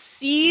 The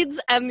seeds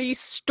and the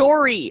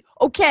story.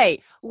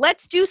 Okay,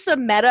 let's do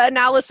some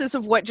meta-analysis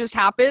of what just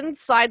happened.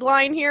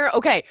 Sideline here.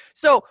 Okay,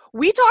 so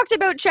we talked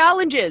about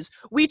challenges.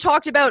 We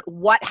talked about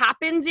what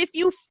happens if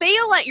you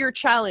fail at your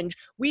challenge.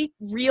 We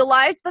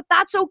realized that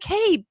that's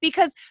okay,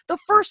 because the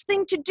first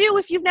thing to do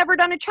if you've never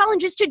done a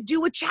challenge is to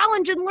do a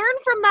challenge and learn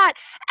from that.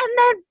 And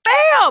then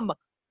bam!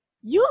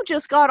 You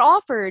just got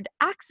offered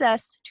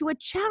access to a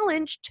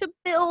challenge to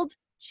build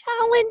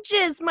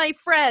challenges, my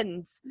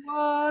friends.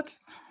 What?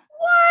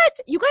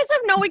 You guys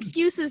have no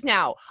excuses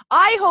now.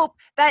 I hope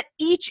that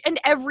each and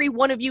every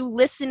one of you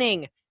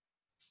listening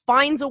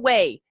finds a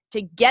way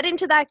to get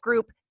into that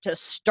group, to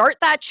start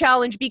that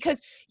challenge, because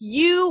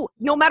you,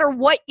 no matter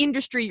what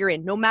industry you're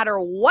in, no matter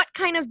what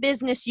kind of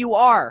business you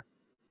are,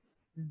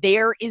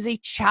 there is a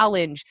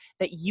challenge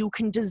that you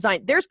can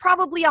design. There's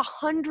probably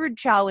 100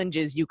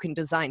 challenges you can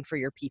design for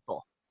your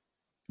people.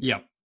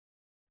 Yep.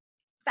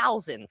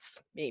 Thousands,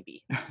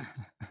 maybe.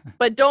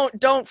 But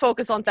don't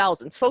focus on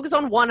thousands. Focus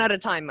on one at a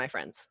time, my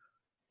friends.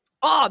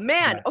 Oh,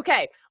 man. Right.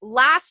 Okay.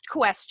 Last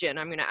question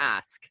I'm going to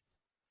ask,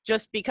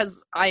 just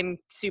because I'm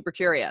super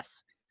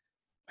curious.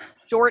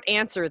 Short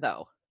answer,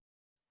 though.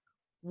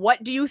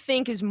 What do you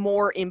think is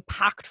more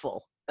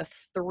impactful, a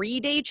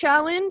 3-day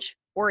challenge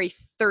or a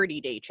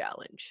 30-day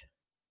challenge?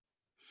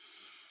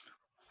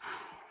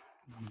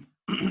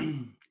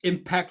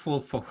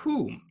 impactful for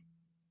whom?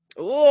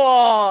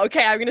 Oh,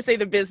 okay. I'm going to say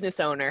the business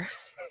owner.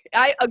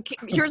 Okay,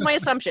 here's my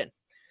assumption.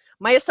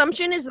 My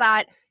assumption is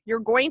that you're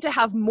going to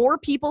have more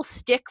people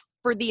stick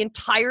for the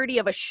entirety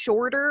of a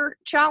shorter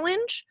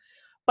challenge,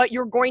 but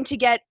you're going to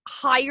get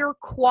higher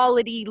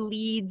quality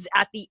leads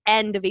at the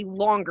end of a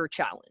longer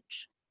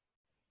challenge.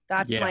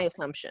 That's my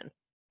assumption.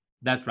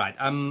 That's right.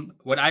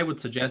 What I would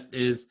suggest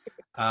is,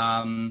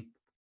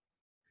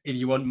 if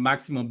you want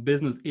maximum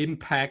business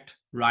impact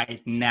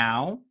right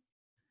now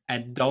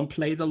and don't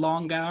play the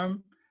long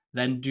game,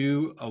 then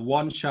do a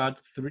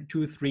one-shot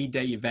 2-3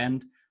 day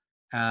event,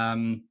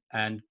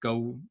 and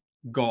go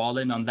all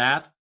in on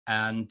that,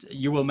 and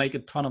you will make a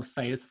ton of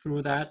sales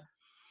through that.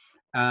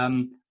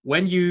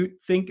 When you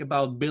think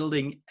about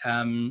building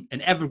an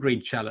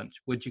evergreen challenge,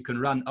 which you can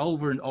run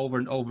over and over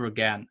and over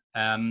again,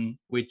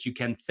 which you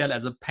can sell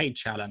as a paid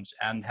challenge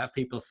and have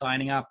people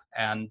signing up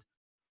and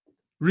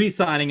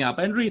re-signing up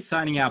and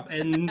re-signing up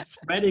and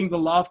spreading the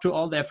love to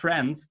all their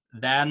friends,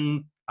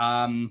 then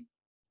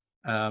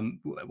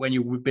when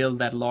you build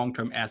that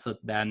long-term asset,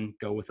 then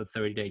go with a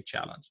 30-day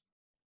challenge.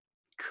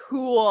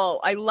 Cool.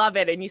 I love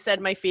it. And you said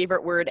my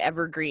favorite word,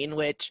 evergreen,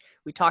 which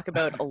we talk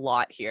about a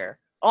lot here.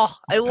 Oh,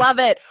 I love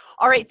it.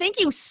 All right. Thank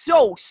you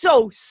so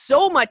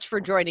much for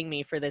joining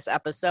me for this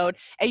episode.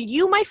 And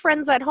you, my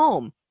friends at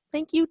home,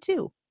 thank you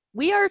too.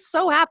 We are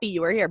so happy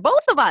you are here,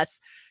 both of us,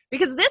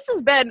 because this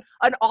has been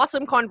an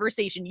awesome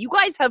conversation. You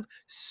guys have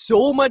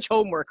so much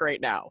homework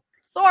right now.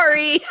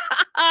 Sorry.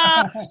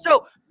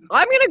 So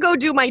I'm going to go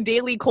do my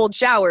daily cold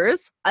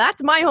showers.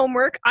 That's my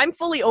homework. I'm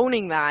fully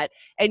owning that.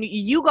 And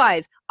you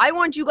guys, I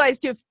want you guys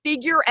to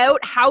figure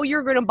out how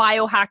you're going to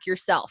biohack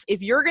yourself.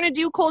 If you're going to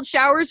do cold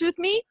showers with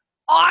me,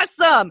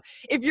 awesome.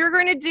 If you're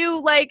going to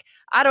do, like,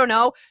 I don't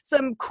know,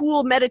 some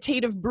cool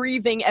meditative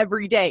breathing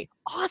every day,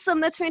 awesome.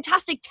 That's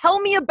fantastic.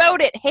 Tell me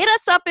about it. Hit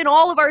us up in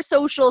all of our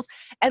socials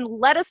and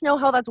let us know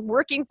how that's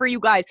working for you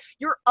guys.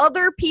 Your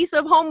other piece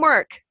of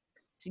homework,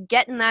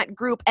 get in that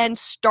group and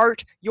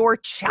start your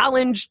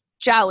challenge.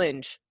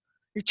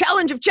 Your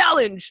challenge of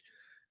challenge.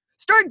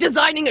 Start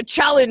designing a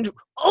challenge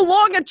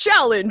along a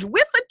challenge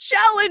with a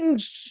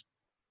challenge.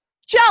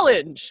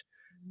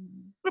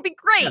 It'll be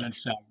great.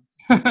 Challenge.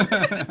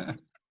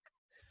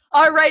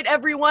 All right,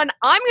 everyone.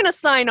 I'm going to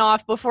sign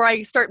off before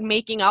I start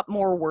making up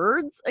more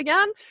words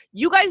again.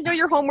 You guys know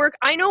your homework.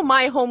 I know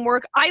my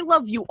homework. I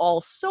love you all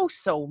so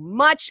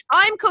much.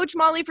 I'm Coach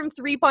Molly from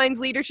Three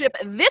Pines Leadership.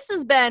 This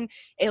has been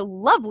a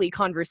lovely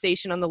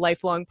conversation on the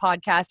Lifelong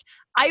Podcast.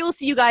 I will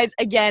see you guys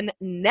again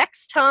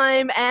next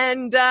time.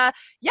 And I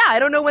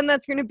don't know when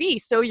that's going to be.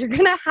 So you're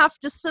going to have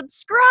to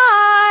subscribe,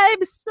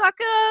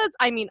 suckers.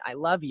 I mean, I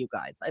love you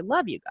guys.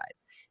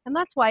 And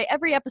that's why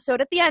every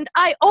episode at the end,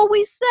 I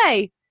always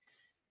say,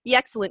 be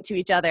excellent to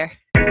each other.